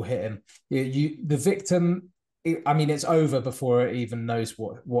 will hit him. The victim. I mean, it's over before it even knows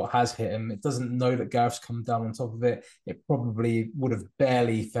what has hit him. It doesn't know that Gareth's come down on top of it. It probably would have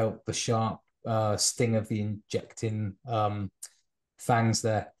barely felt the sharp sting of the injecting fangs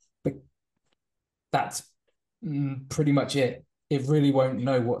there. But that's pretty much it. It really won't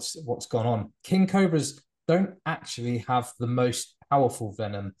know what's gone on. King cobras don't actually have the most powerful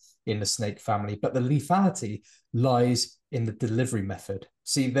venom in the snake family, but the lethality lies in the delivery method.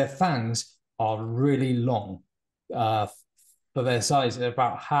 See, their fangs are really long. For their size, they're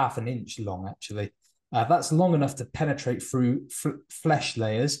about half an inch long, actually. That's long enough to penetrate through flesh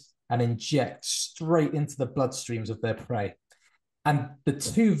layers and inject straight into the bloodstreams of their prey. And the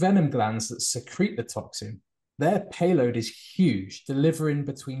two venom glands that secrete the toxin, their payload is huge, delivering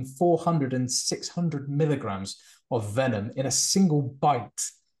between 400 and 600 milligrams of venom in a single bite.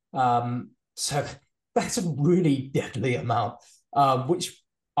 So that's a really deadly amount, which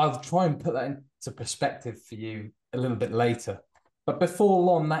I'll try and put that into perspective for you a little bit later. But before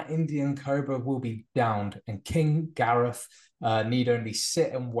long, that Indian cobra will be downed, and King Gareth need only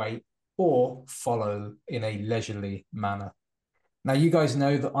sit and wait or follow in a leisurely manner. Now, you guys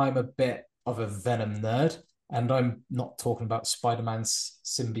know that I'm a bit of a Venom nerd, and I'm not talking about Spider-Man's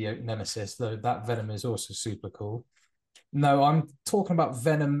symbiote nemesis, though that Venom is also super cool. No, I'm talking about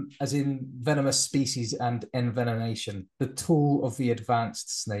Venom as in venomous species and envenomation, the tool of the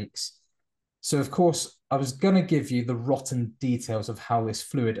advanced snakes. So, of course, I was going to give you the rotten details of how this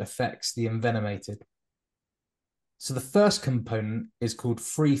fluid affects the envenomated. So, the first component is called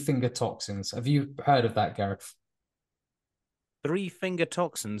three finger toxins. Have you heard of that, Gareth? Three finger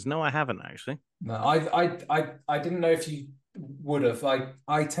toxins. No, I haven't actually. No, I didn't know if you would have.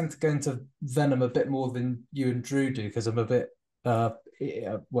 I tend to go into Venom a bit more than you and Drew do because I'm a bit a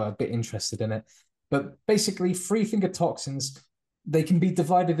bit interested in it. But basically, three finger toxins, they can be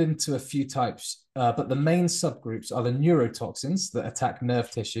divided into a few types, but the main subgroups are the neurotoxins that attack nerve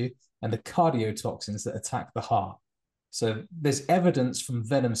tissue and the cardiotoxins that attack the heart. So there's evidence from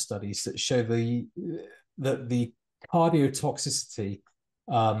venom studies that show that the cardiotoxicity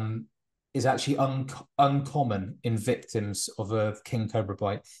is actually uncommon in victims of a king cobra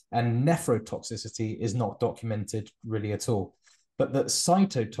bite, and nephrotoxicity is not documented really at all. But that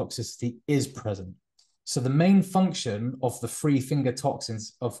cytotoxicity is present. So the main function of the three finger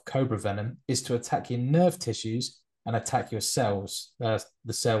toxins of cobra venom is to attack your nerve tissues and attack your cells. The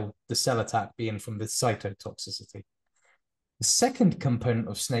cell attack being from the cytotoxicity. The second component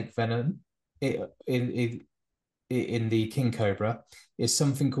of snake venom in the king cobra is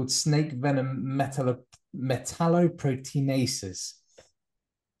something called snake venom metalloproteinases.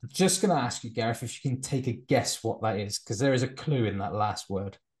 I'm just going to ask you, Gareth, if you can take a guess what that is, because there is a clue in that last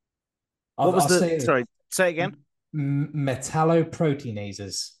word. What was I'll say sorry, say it again.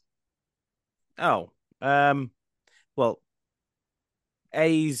 Metalloproteinases. Oh, well,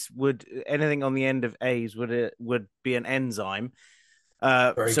 anything on the end of A's would be an enzyme.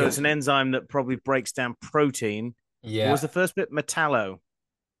 Very So good. it's an enzyme that probably breaks down protein. Yeah. What was the first bit? Metallo.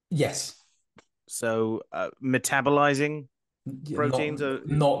 Yes. So metabolizing proteins.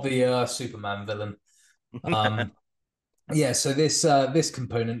 Not the Superman villain. Yeah, so this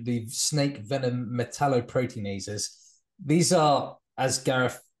component, the snake venom metalloproteinases, these are, as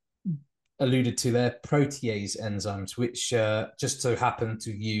Gareth alluded to, they're protease enzymes, which just so happen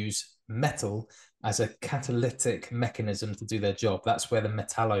to use metal as a catalytic mechanism to do their job. That's where the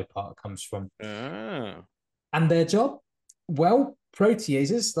metallo part comes from. Oh. And their job? Well,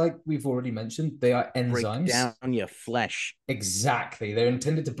 proteases, like we've already mentioned, they are enzymes. Break down your flesh. Exactly. They're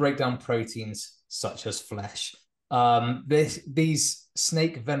intended to break down proteins such as flesh. These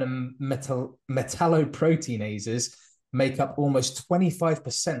snake venom metalloproteinases make up almost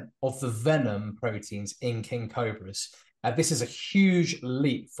 25% of the venom proteins in king cobras. This is a huge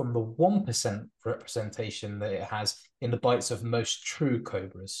leap from the 1% representation that it has in the bites of most true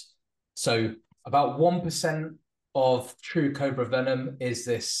cobras. So about 1% of true cobra venom is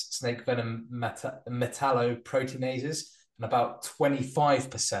this snake venom metalloproteinases, and about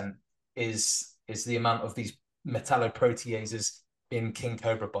 25% is the amount of these metalloproteases in king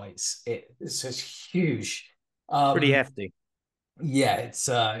cobra bites. It's huge. Pretty hefty. Yeah,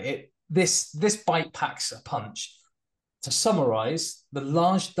 this bite packs a punch. To summarize, the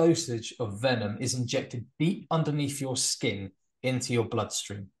large dosage of venom is injected deep underneath your skin into your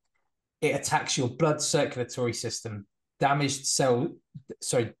bloodstream. It attacks your blood circulatory system, damaging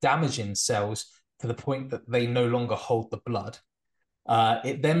cells to the point that they no longer hold the blood.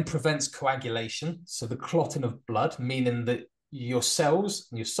 It then prevents coagulation, so the clotting of blood, meaning that your cells,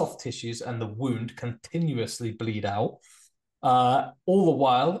 your soft tissues, and the wound continuously bleed out. All the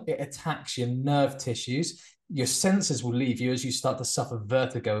while, it attacks your nerve tissues. Your senses will leave you as you start to suffer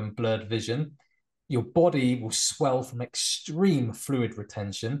vertigo and blurred vision. Your body will swell from extreme fluid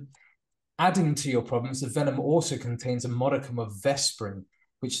retention. Adding to your problems, the venom also contains a modicum of vesperin,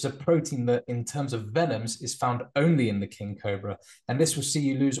 which is a protein that, in terms of venoms, is found only in the king cobra. And this will see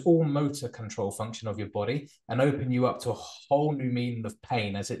you lose all motor control function of your body and open you up to a whole new meaning of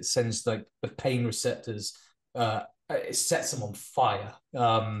pain, as it sends like the pain receptors, it sets them on fire.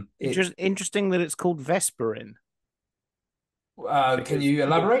 Interesting that it's called Vesperin. Can you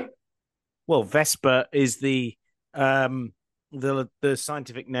elaborate? Well, Vesper is the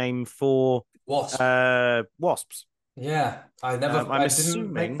scientific name for wasps. Yeah, I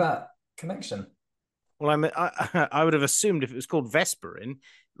didn't make that connection. Well, I would have assumed if it was called Vesperin,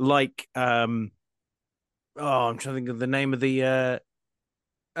 like I'm trying to think of the name of the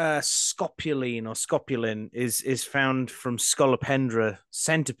scopoline or scopulin is found from Scolopendra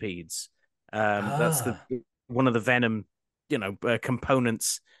centipedes. That's one of the venom,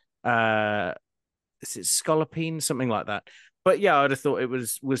 components. Is it scolopine, something like that? But yeah, I'd have thought it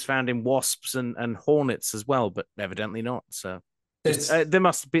was found in wasps and hornets as well, but evidently not. So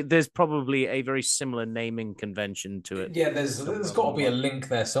there's probably a very similar naming convention to it. Yeah, there's got to be a link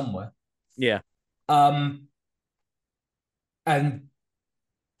there somewhere. Yeah. And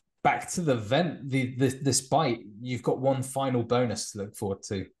back to the vent, this bite, you've got one final bonus to look forward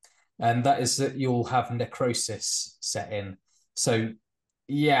to, and that is that you'll have necrosis set in. So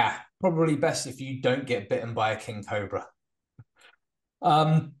yeah, probably best if you don't get bitten by a king cobra.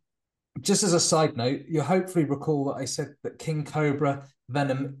 Just as a side note, you'll hopefully recall that I said that king cobra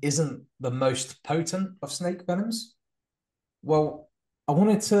venom isn't the most potent of snake venoms. Well, I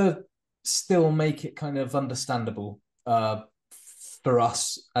wanted to still make it kind of understandable for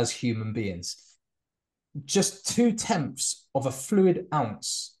us as human beings. Just 2/10 of a fluid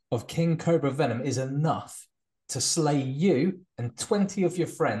ounce of king cobra venom is enough to slay you and 20 of your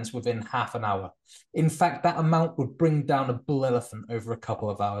friends within half an hour. In fact, that amount would bring down a bull elephant over a couple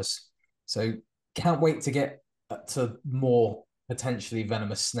of hours. So can't wait to get to more potentially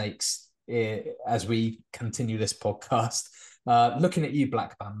venomous snakes as we continue this podcast. Looking at you,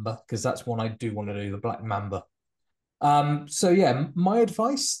 Black Mamba, because that's one I do want to do, the Black Mamba. So yeah, my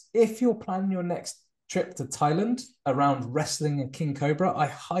advice, if you're planning your next trip to Thailand around wrestling a king cobra, I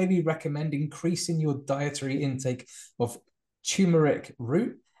highly recommend increasing your dietary intake of turmeric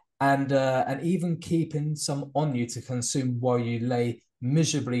root and even keeping some on you to consume while you lay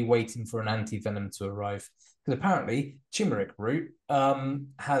miserably waiting for an anti-venom to arrive. Because apparently turmeric root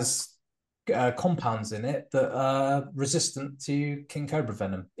has compounds in it that are resistant to king cobra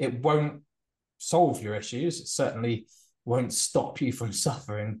venom. It won't solve your issues. It certainly won't stop you from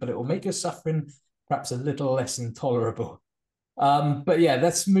suffering, but it will make your suffering perhaps a little less intolerable. But yeah,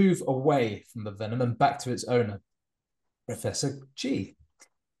 let's move away from the venom and back to its owner, Professor G.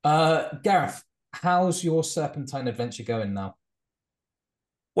 Gareth, how's your serpentine adventure going now?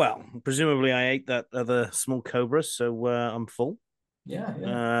 Well, presumably I ate that other small cobra, so I'm full. Yeah,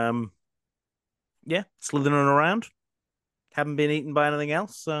 yeah. Yeah, slithering around. Haven't been eaten by anything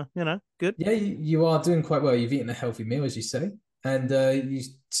else, so good. Yeah, you are doing quite well. You've eaten a healthy meal, as you say, and you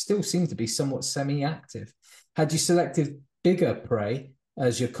still seem to be somewhat semi-active. Had you selected bigger prey,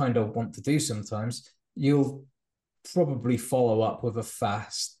 as you kind of want to do sometimes, you'll probably follow up with a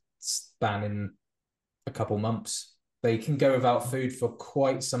fast span in a couple months. They can go without food for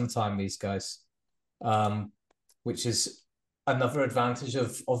quite some time, these guys, which is another advantage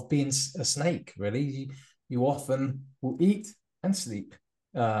of being a snake, really. You often will eat and sleep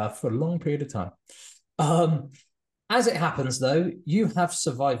for a long period of time. As it happens, though, you have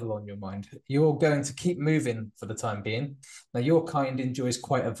survival on your mind. You're going to keep moving for the time being. Now, your kind enjoys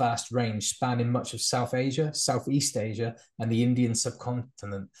quite a vast range, spanning much of South Asia, Southeast Asia, and the Indian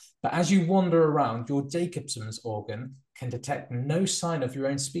subcontinent. But as you wander around, your Jacobson's organ can detect no sign of your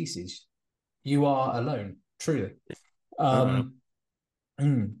own species. You are alone, truly. Uh-oh.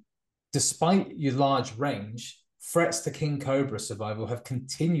 Despite your large range, threats to king cobra survival have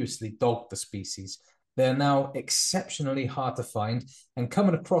continuously dogged the species. They are now exceptionally hard to find, and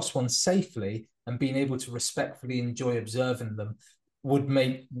coming across one safely and being able to respectfully enjoy observing them would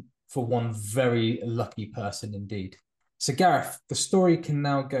make for one very lucky person indeed. So, Gareth, the story can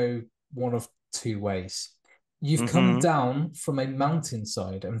now go one of two ways. You've come down from a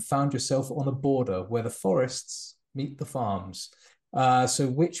mountainside and found yourself on a border where the forests meet the farms. So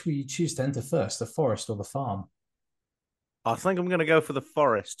which will you choose to enter first, the forest or the farm? I think I'm going to go for the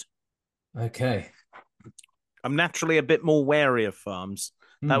forest. Okay. I'm naturally a bit more wary of farms.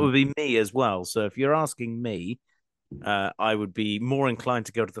 That would be me as well. So if you're asking me, I would be more inclined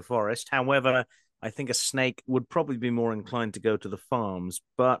to go to the forest. However, I think a snake would probably be more inclined to go to the farms.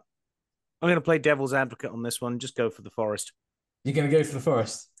 But I'm going to play devil's advocate on this one. Just go for the forest. You're going to go for the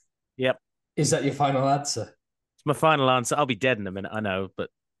forest? Yep. Is that your final answer? It's my final answer. I'll be dead in a minute, I know, but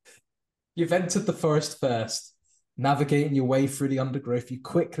You've entered the forest first. Navigating your way through the undergrowth, you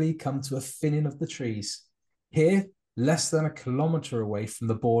quickly come to a thinning of the trees. Here, less than a kilometer away from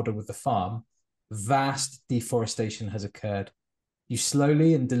the border with the farm, vast deforestation has occurred. You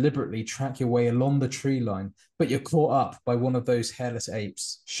slowly and deliberately track your way along the tree line, but you're caught up by one of those hairless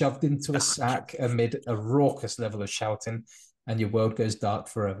apes, shoved into a sack amid a raucous level of shouting, and your world goes dark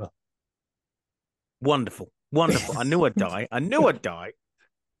forever. wonderful. Wonderful. I knew I'd die. I knew I'd die.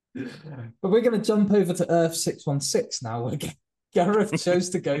 But we're going to jump over to Earth 616 now, where Gareth chose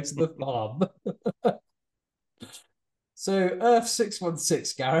to go to the farm. So Earth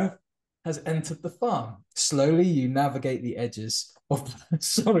 616, Gareth, has entered the farm. Slowly, you navigate the edges of.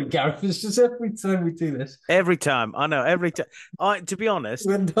 Sorry, Gareth. It's just every time we do this. Every time. I know. Every time. To be honest,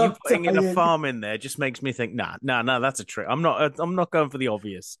 You end you up putting in a dying. farm in there just makes me think, nah, that's a trick. I'm not going for the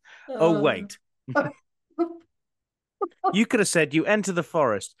obvious. Oh, wait. You could have said you enter the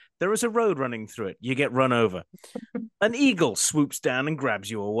forest. There is a road running through it. You get run over. An eagle swoops down and grabs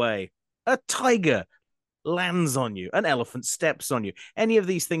you away. A tiger lands on you. An elephant steps on you. Any of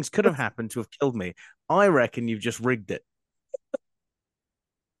these things could have happened to have killed me. I reckon you've just rigged it.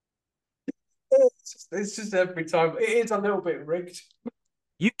 It's just every time. It is a little bit rigged.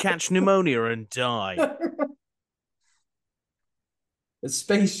 You catch pneumonia and die. A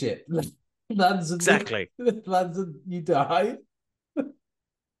spaceship lands and Exactly. lands and you die.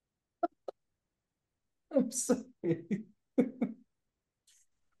 I'm sorry.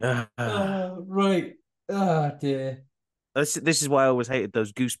 Right. Oh dear. This is why I always hated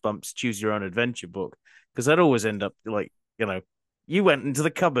those Goosebumps choose your own adventure book, because I'd always end up like, you went into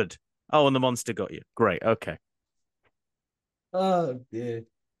the cupboard. Oh, and the monster got you. Great. Okay. Oh dear.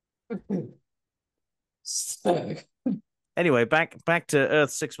 So, Anyway, back to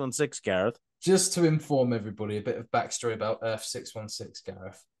Earth 616, Gareth. just to inform everybody a bit of backstory about Earth 616,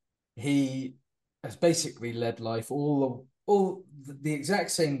 Gareth. He has basically led life all the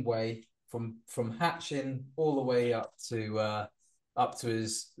exact same way from hatching all the way up to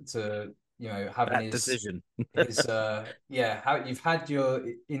his to having That decision. his how you've had your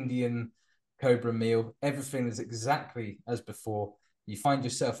Indian cobra meal. Everything is exactly as before. You find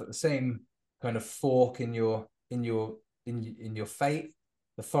yourself at the same kind of fork in your fate,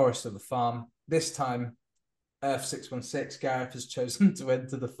 the forest or the farm. This time Earth 616, Gareth has chosen to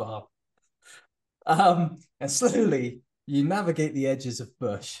enter the farm. And slowly you navigate the edges of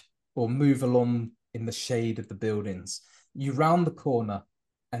bush or move along in the shade of the buildings. You round the corner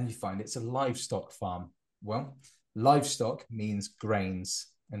and you find it's a livestock farm. Well, livestock means grains,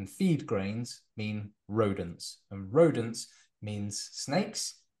 and feed grains mean rodents, and rodents means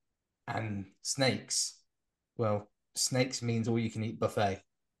snakes, and snakes, well, snakes means all you can eat buffet.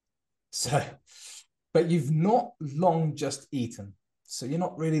 So, but you've not long just eaten, so you're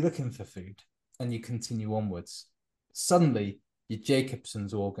not really looking for food, and you continue onwards. Suddenly, your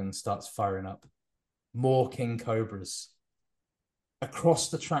Jacobson's organ starts firing up. More king cobras. Across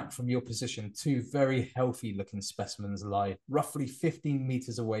the track from your position, two very healthy looking specimens lie roughly 15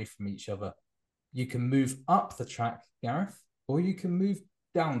 meters away from each other. You can move up the track, Gareth, or you can move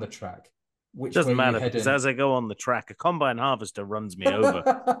down the track. Which Doesn't way are you matter because heading? as I go on the track, a combine harvester runs me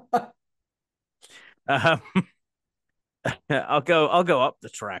over. um, I'll go up the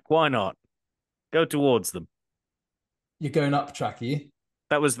track. Why not? Go towards them. You're going up track, are you?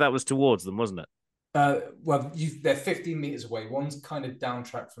 That was towards them, wasn't it? Well, they're 15 meters away. One's kind of down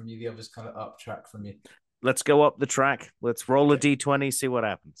track from you, the other's kind of up track from you. Let's go up the track. Let's roll a d20, see what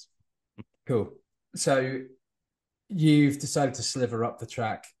happens. Cool. So you've decided to sliver up the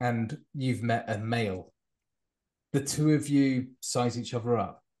track and you've met a male. The two of you size each other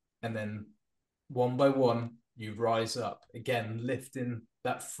up, and then one by one, you rise up, again, lifting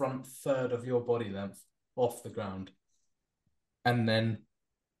that front third of your body length off the ground. And then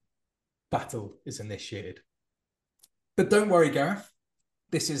battle is initiated. But don't worry, Gareth.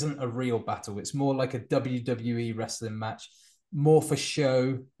 This isn't a real battle. It's more like a WWE wrestling match, more for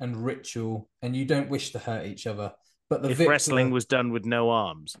show and ritual, and you don't wish to hurt each other. But if wrestling was done with no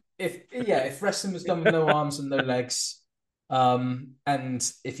arms. If wrestling was done with no arms and no legs,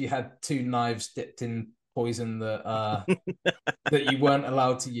 and if you had two knives dipped in poison that that you weren't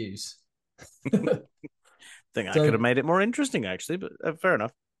allowed to use. I could have made it more interesting, actually, but fair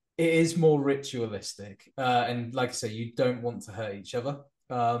enough. It is more ritualistic, and like I say, you don't want to hurt each other.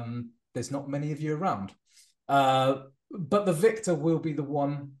 There's not many of you around, but the victor will be the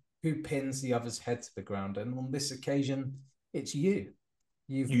one who pins the other's head to the ground, and on this occasion, it's you.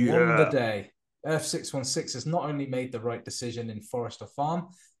 You've won the day. Earth 616 has not only made the right decision in Forest or Farm,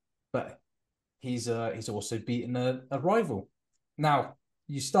 but he's also beaten a rival. Now,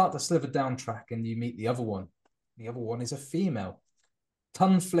 you start the sliver down track and you meet the other one. The other one is a female.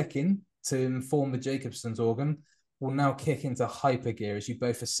 Tongue flicking to inform the Jacobson's organ will now kick into hyper gear as you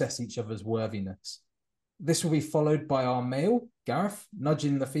both assess each other's worthiness. This will be followed by our male, Gareth,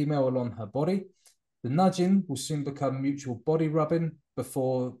 nudging the female along her body. The nudging will soon become mutual body rubbing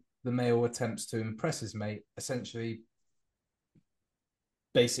before the male attempts to impress his mate, essentially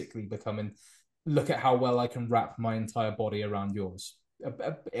basically becoming, look at how well I can wrap my entire body around yours.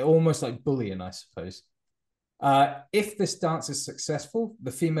 Almost like bullying, I suppose. If this dance is successful,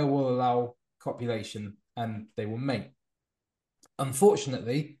 the female will allow copulation and they will mate.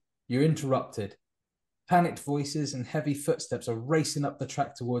 Unfortunately, you're interrupted. Panicked voices and heavy footsteps are racing up the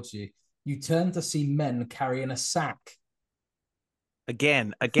track towards you. You turn to see men carrying a sack.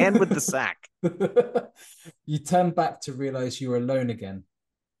 Again with the sack. You turn back to realize you're alone again.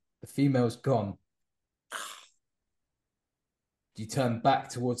 The female's gone. You turn back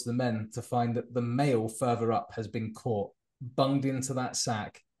towards the men to find that the male further up has been caught, bunged into that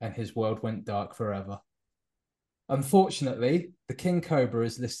sack, and his world went dark forever. Unfortunately, the king cobra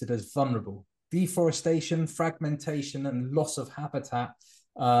is listed as vulnerable. Deforestation, fragmentation, and loss of habitat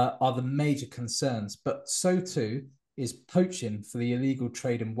are the major concerns, but so too is poaching for the illegal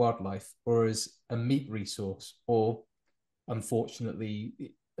trade in wildlife, or as a meat resource, or unfortunately,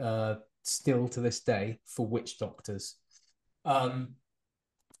 still to this day, for witch doctors.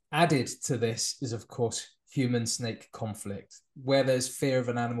 Added to this is, of course, human-snake conflict. Where there's fear of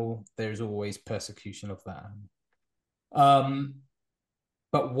an animal, there's always persecution of that animal.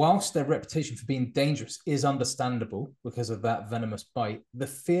 But whilst their reputation for being dangerous is understandable because of that venomous bite, the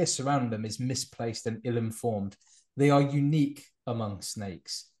fear surrounding them is misplaced and ill-informed. They are unique among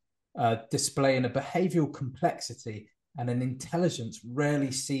snakes, displaying a behavioral complexity and an intelligence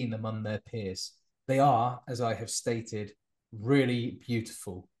rarely seen among their peers. They are, as I have stated, really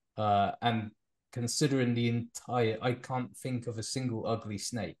beautiful. And considering the entire, I can't think of a single ugly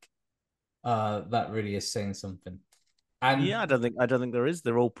snake. That really is saying something. And yeah, I don't think there is.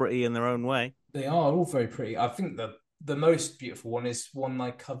 They're all pretty in their own way. They are all very pretty. I think the most beautiful one is one I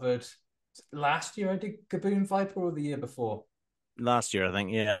covered last year. I did Gaboon Viper, or the year before. Last year, I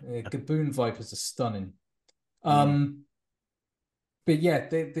think. Yeah. Gaboon Vipers are stunning. But yeah,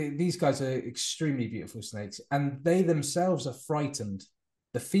 these guys are extremely beautiful snakes, and they themselves are frightened.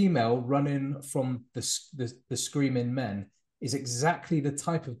 The female running from the screaming men is exactly the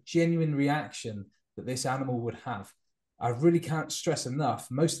type of genuine reaction that this animal would have. I really can't stress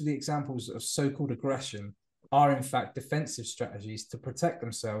enough. Most of the examples of so-called aggression are in fact defensive strategies to protect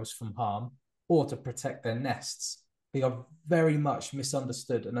themselves from harm or to protect their nests. They are very much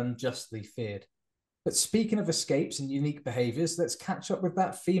misunderstood and unjustly feared. But speaking of escapes and unique behaviors, let's catch up with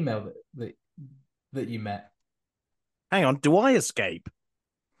that female that you met. Hang on, do I escape?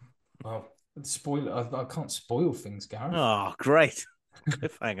 Well, spoiler, I can't spoil things, Gareth. Oh, great.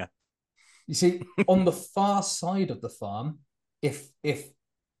 Cliffhanger. You see, on the far side of the farm, if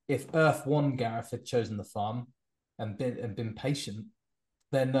Earth One Gareth had chosen the farm and been patient,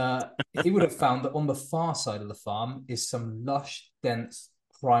 then he would have found that on the far side of the farm is some lush, dense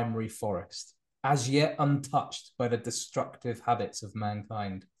primary forest, as yet untouched by the destructive habits of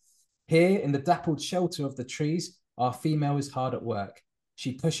mankind. Here, in the dappled shelter of the trees, our female is hard at work.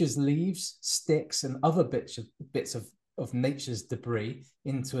 She pushes leaves, sticks, and other bits of nature's debris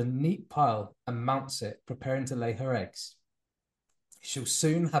into a neat pile and mounts it, preparing to lay her eggs. She'll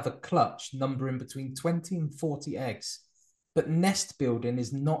soon have a clutch numbering between 20 and 40 eggs. But nest building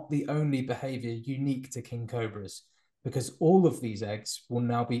is not the only behavior unique to king cobras, because all of these eggs will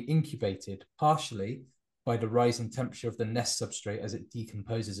now be incubated partially by the rising temperature of the nest substrate as it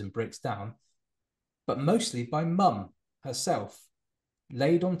decomposes and breaks down, but mostly by mum herself,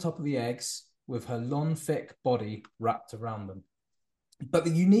 laid on top of the eggs with her long, thick body wrapped around them. But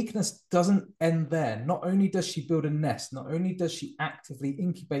the uniqueness doesn't end there. Not only does she build a nest, not only does she actively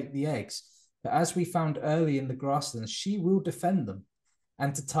incubate the eggs, but as we found early in the grasslands, she will defend them.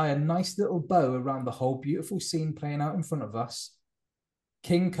 And to tie a nice little bow around the whole beautiful scene playing out in front of us,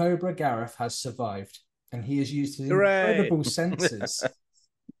 King Cobra Gareth has survived, and he has used his Hooray! incredible senses.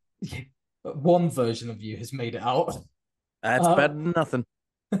 One version of you has made it out. That's better than nothing.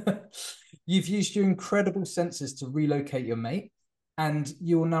 You've used your incredible senses to relocate your mate, and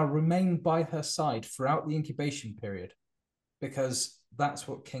you will now remain by her side throughout the incubation period, because that's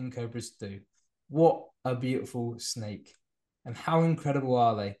what king cobras do. What a beautiful snake, and how incredible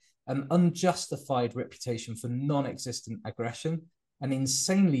are they? An unjustified reputation for non-existent aggression, an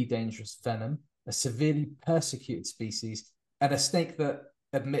insanely dangerous venom, a severely persecuted species, and a snake that,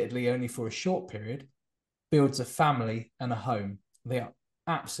 admittedly only for a short period, builds a family and a home. They are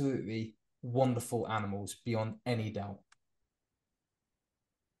absolutely wonderful animals beyond any doubt.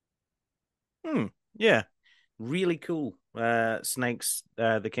 Yeah, really cool snakes,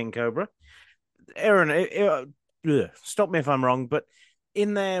 the king cobra. Aaron, stop me if I'm wrong, but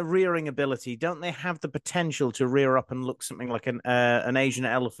in their rearing ability, don't they have the potential to rear up and look something like an Asian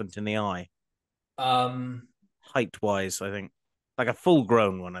elephant in the eye? Height wise, I think, like a full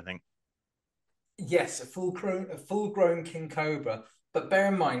grown one, I think. Yes, a full grown king cobra. But bear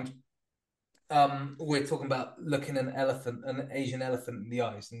in mind, we're talking about looking an Asian elephant in the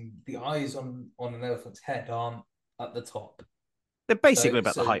eyes, and the eyes on an elephant's head aren't at the top. They're basically So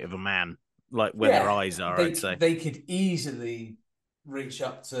about the so height of a man, like where their yeah, eyes are, they I'd say. they could easily reach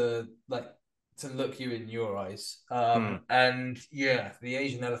up to look you in your eyes. Hmm. And yeah, the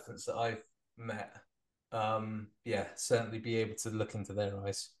Asian elephants that I've met, yeah, certainly be able to look into their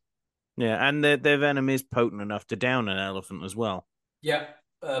eyes. Yeah, and their venom is potent enough to down an elephant as well. Yeah,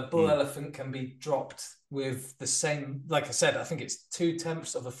 a bull Hmm. elephant can be dropped with the same, like I said, I think it's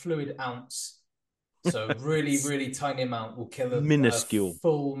 2/10 of a fluid ounce. So really, It's really tiny amount will kill a minuscule.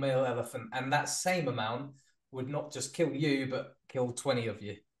 full male elephant, and that same amount would not just kill you, but kill 20 of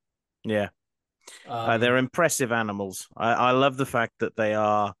you. Yeah. They're Um, impressive animals. I love the fact that they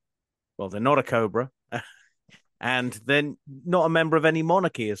are, well, they're not a cobra, and they're not a member of any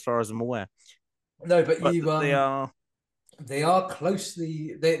monarchy, as far as I'm aware. no, but But you they are.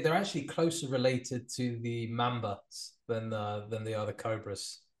 they're actually closer related to the mambas than they are the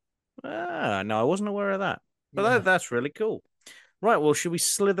cobras. No, I wasn't aware of that. But Yeah. that's really cool. Right. Well, should we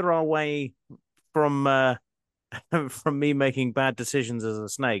slither our way from from me making bad decisions as a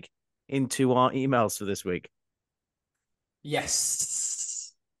snake into our emails for this week?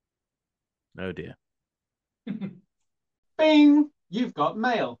 Yes. Oh dear. Bing! You've got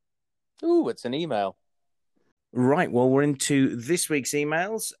mail. Ooh, it's an email. Right, well, we're into this week's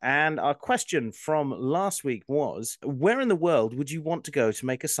emails, and our question from last week was, where in the world would you want to go to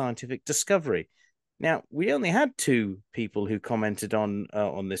make a scientific discovery? Now, we only had two people who commented on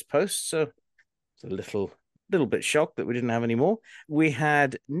this post, so it's a little bit shocked that we didn't have any more. We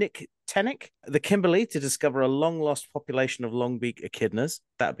had Nick Tennick, the Kimberley, to discover a long-lost population of longbeak echidnas.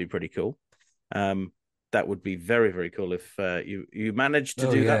 That'd be pretty cool. That would be very, very cool if you managed to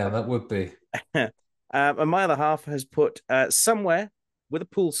Oh do yeah, that. that would be. And my other half has put somewhere with a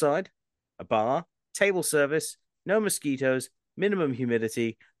poolside, a bar, table service, no mosquitoes, minimum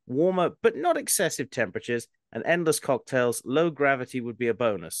humidity, warmer but not excessive temperatures, and endless cocktails. Low gravity would be a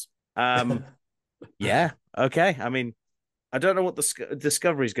bonus. Yeah, okay. I mean, I don't know what the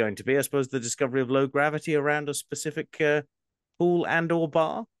discovery is going to be. I suppose the discovery of low gravity around a specific pool and or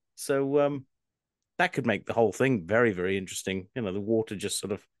bar. So that could make the whole thing very, very interesting. You know, the water just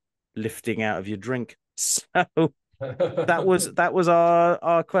sort of lifting out of your drink. So that was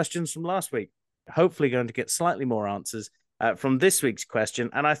our questions from last week. Hopefully, going to get slightly more answers from this week's question.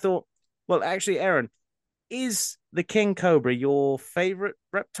 And I thought, well, actually, Aaron, is the king cobra your favorite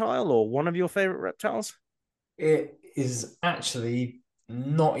reptile or one of your favorite reptiles? It is actually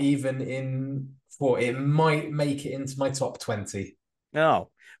not even in for it might make it into my top 20, Oh, well,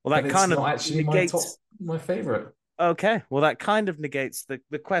 but that it's kind of not actually negates. my favorite. Okay, well, that kind of negates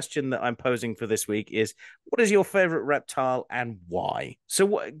the question that I'm posing for this week is what is your favorite reptile and why?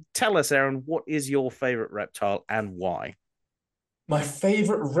 So, tell us, Aaron, what is your favorite reptile and why? My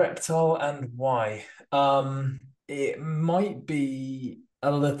favorite reptile and why? It might be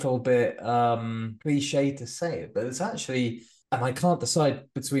a little bit cliche to say it, but it's actually, and I can't decide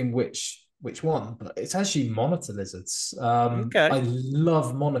between which one, but it's actually monitor lizards. Okay. I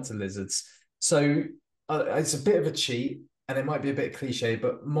love monitor lizards. So it's a bit of a cheat, and it might be a bit cliche,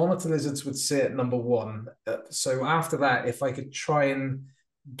 but monitor lizards would sit at number one. So after that, if I could try and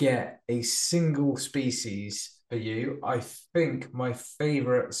get a single species for you, I think my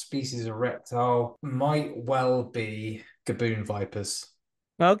favorite species of reptile might well be gaboon vipers.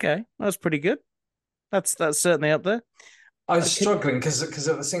 Okay, that's pretty good. That's certainly up there. I was Can struggling because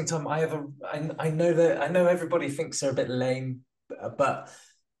at the same time I know that I know everybody thinks they're a bit lame, but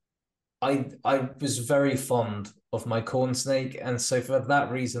I was very fond of my corn snake, and so for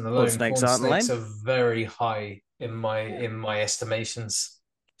that reason corn alone, snakes corn aren't snakes lame. are very high in my estimations.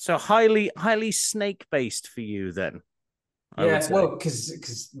 So highly snake based for you then, I would Yeah, say. well,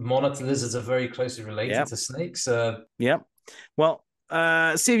 because monitor lizards are very closely Yeah. related to snakes. Yeah. Well,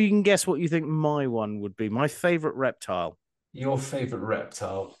 see if you can guess what you think my one would be. My favorite reptile. Your favorite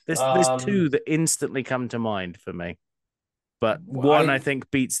reptile? There's two that instantly come to mind for me, but one I I think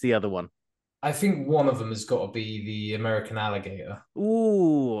beats the other one. I think one of them has got to be the American alligator.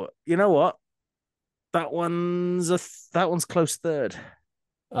 Ooh, you know what? That one's close third.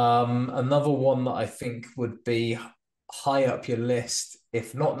 Another one that I think would be high up your list,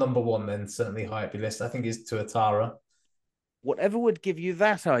 if not number one, then certainly high up your list. I think is Tuatara. Whatever would give you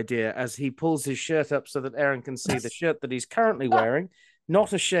that idea as he pulls his shirt up so that Aaron can see the shirt that he's currently wearing.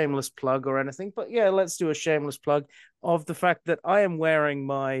 Not a shameless plug or anything, but yeah, let's do a shameless plug of the fact that I am wearing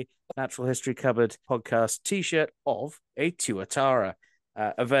my Natural History Cupboard podcast t-shirt of a Tuatara,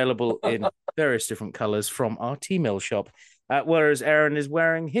 available in various different colors from our T-Mill shop. Whereas Aaron is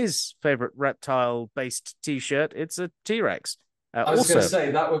wearing his favorite reptile-based t-shirt. It's a T-Rex. I was going to Also say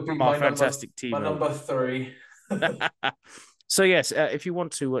that would be from our fantastic my T-Mill. number three. So yes, if you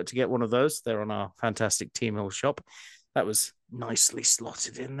want to get one of those, they're on our fantastic Team Hill shop. That was nicely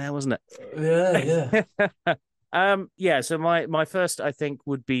slotted in there, wasn't Yeah, it? Yeah. So my first, I think,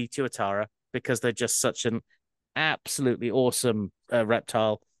 would be Tuatara because they're just such an absolutely awesome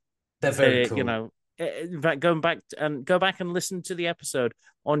reptile. they're very cool. In fact, go back and listen to the episode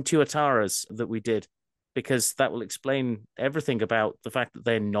on Tuataras that we did, because that will explain everything about the fact that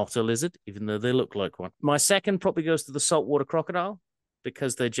they're not a lizard, even though they look like one. My second probably goes to the saltwater crocodile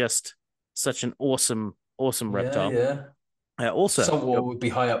because they're just such an awesome reptile. Yeah. Also, Saltwater would be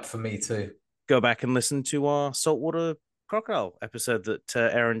high up for me too. go back and listen to our saltwater crocodile episode that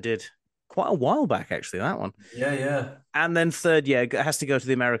Aaron did quite a while back, actually, that one. Yeah. And then third, yeah, it has to go to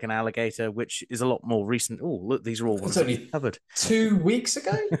the American alligator, which is a lot more recent. Oh, look, these are all ones It's only covered 2 weeks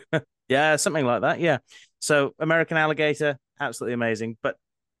ago. Yeah, something like that. Yeah. So American alligator, absolutely amazing. But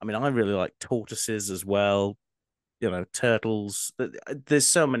I mean, I really like tortoises as well. Turtles. There's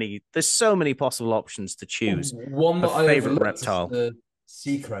so many possible options to choose. One A that I favorite overlooked is reptile. the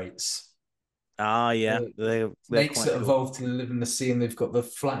sea kraits. Ah, yeah, they're Snakes quite that cool. evolved to live in the sea, and they've got the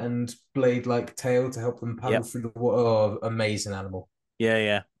flattened blade-like tail to help them paddle Yep. through the water. Oh, amazing animal.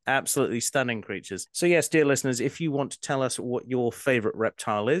 Yeah. Absolutely stunning creatures. So yes, dear listeners, if you want to tell us what your favorite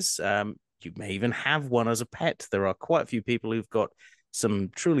reptile is, you may even have one as a pet. There are quite a few people who've got some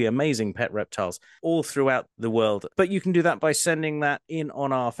truly amazing pet reptiles all throughout the world. But you can do that by sending that in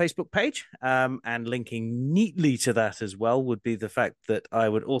on our Facebook page, and linking neatly to that as well would be the fact that I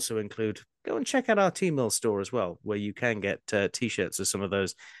would also include, go and check out our T-Mill store as well, where you can get T-shirts of some of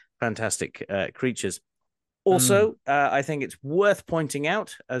those fantastic creatures. Also, I think it's worth pointing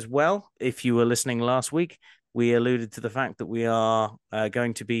out as well, if you were listening last week, we alluded to the fact that we are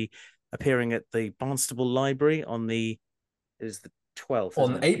going to be appearing at the Barnstable Library on the 12th.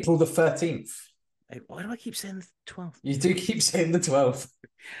 On April the 13th. Why do I keep saying the 12th? You do keep saying the 12th.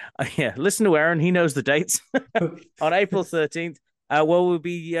 Yeah, listen to Aaron. He knows the dates. On April 13th, we'll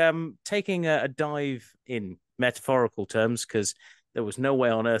be taking a dive in metaphorical terms, because there was no way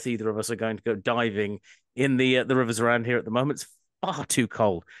on earth either of us are going to go diving in the rivers around here at the moment. It's far too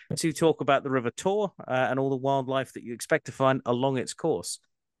cold to talk about the River Tor and all the wildlife that you expect to find along its course,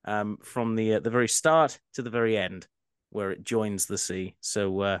 from the very start to the very end, where it joins the sea.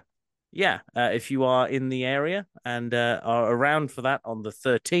 So, if you are in the area and are around for that on the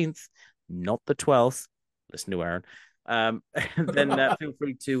 13th, not the 12th, listen to Aaron. Then feel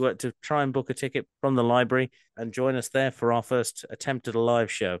free to try and book a ticket from the library and join us there for our first attempt at a live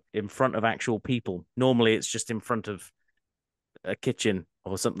show in front of actual people. Normally, it's just in front of a kitchen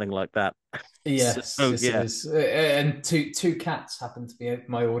or something like that. Yes, yes, it is. And two cats happen to be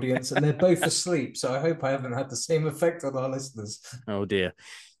my audience, and they're both asleep. So I hope I haven't had the same effect on our listeners. Oh dear.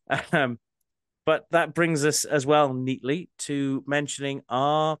 But that brings us as well neatly to mentioning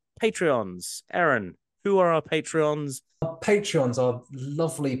our Patreons. Aaron, who are our Patreons? Our Patreons are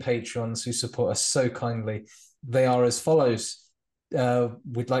lovely Patreons who support us so kindly. They are as follows.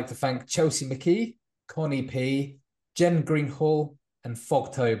 We'd like to thank Chelsea McKee, Connie P, Jen Greenhall, and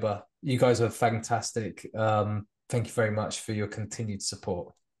Fogtober. You guys are fantastic. Thank you very much for your continued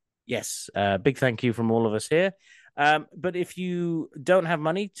support. Yes, big thank you from all of us here. But if you don't have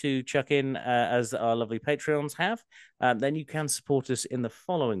money to chuck in, as our lovely Patreons have, then you can support us in the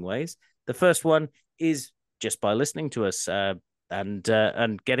following ways. The first one is just by listening to us and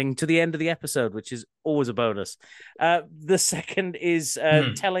getting to the end of the episode, which is always a bonus. The second is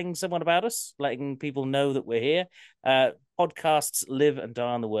telling someone about us, letting people know that we're here. Podcasts live and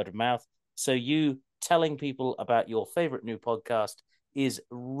die on the word of mouth. So you telling people about your favorite new podcast is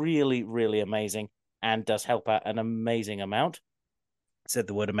really, really amazing and does help out an amazing amount. I said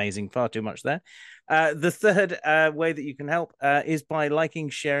the word amazing far too much there. The third way that you can help is by liking,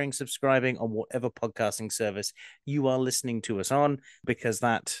 sharing, subscribing on whatever podcasting service you are listening to us on, because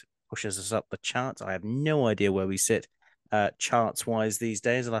that pushes us up the charts. I have no idea where we sit charts-wise these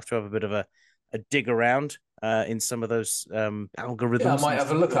days. I'll have to have a bit of a dig around in some of those algorithms. Yeah, I might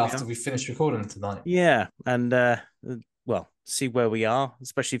have a look after we finish recording tonight. Yeah, and see where we are,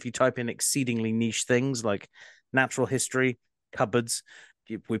 especially if you type in exceedingly niche things like natural history, cupboards.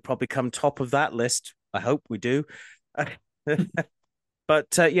 We probably come top of that list. I hope we do.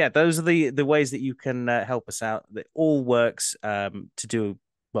 But those are the ways that you can help us out. It all works to do,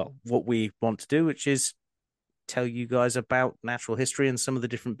 well, what we want to do, which is tell you guys about natural history and some of the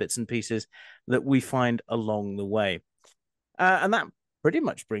different bits and pieces that we find along the way. And that pretty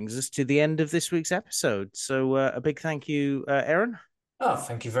much brings us to the end of this week's episode. So a big thank you, Aaron. Oh,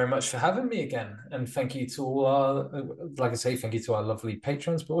 thank you very much for having me again. And thank you to all our, like I say, thank you to our lovely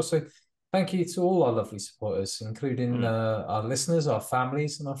patrons, but also thank you to all our lovely supporters, including our listeners, our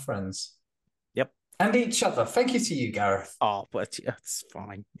families, and our friends. Yep. And each other. Thank you to you, Gareth. Oh, but it's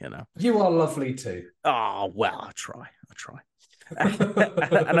fine, you know. You are lovely too. Oh, well, I try.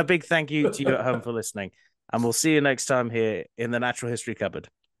 And a big thank you to you at home for listening. And we'll see you next time here in the Natural History Cupboard.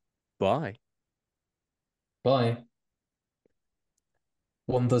 Bye. Bye.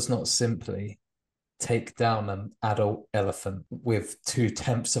 One does not simply take down an adult elephant with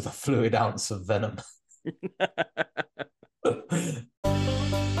 0.2 of a fluid ounce of venom.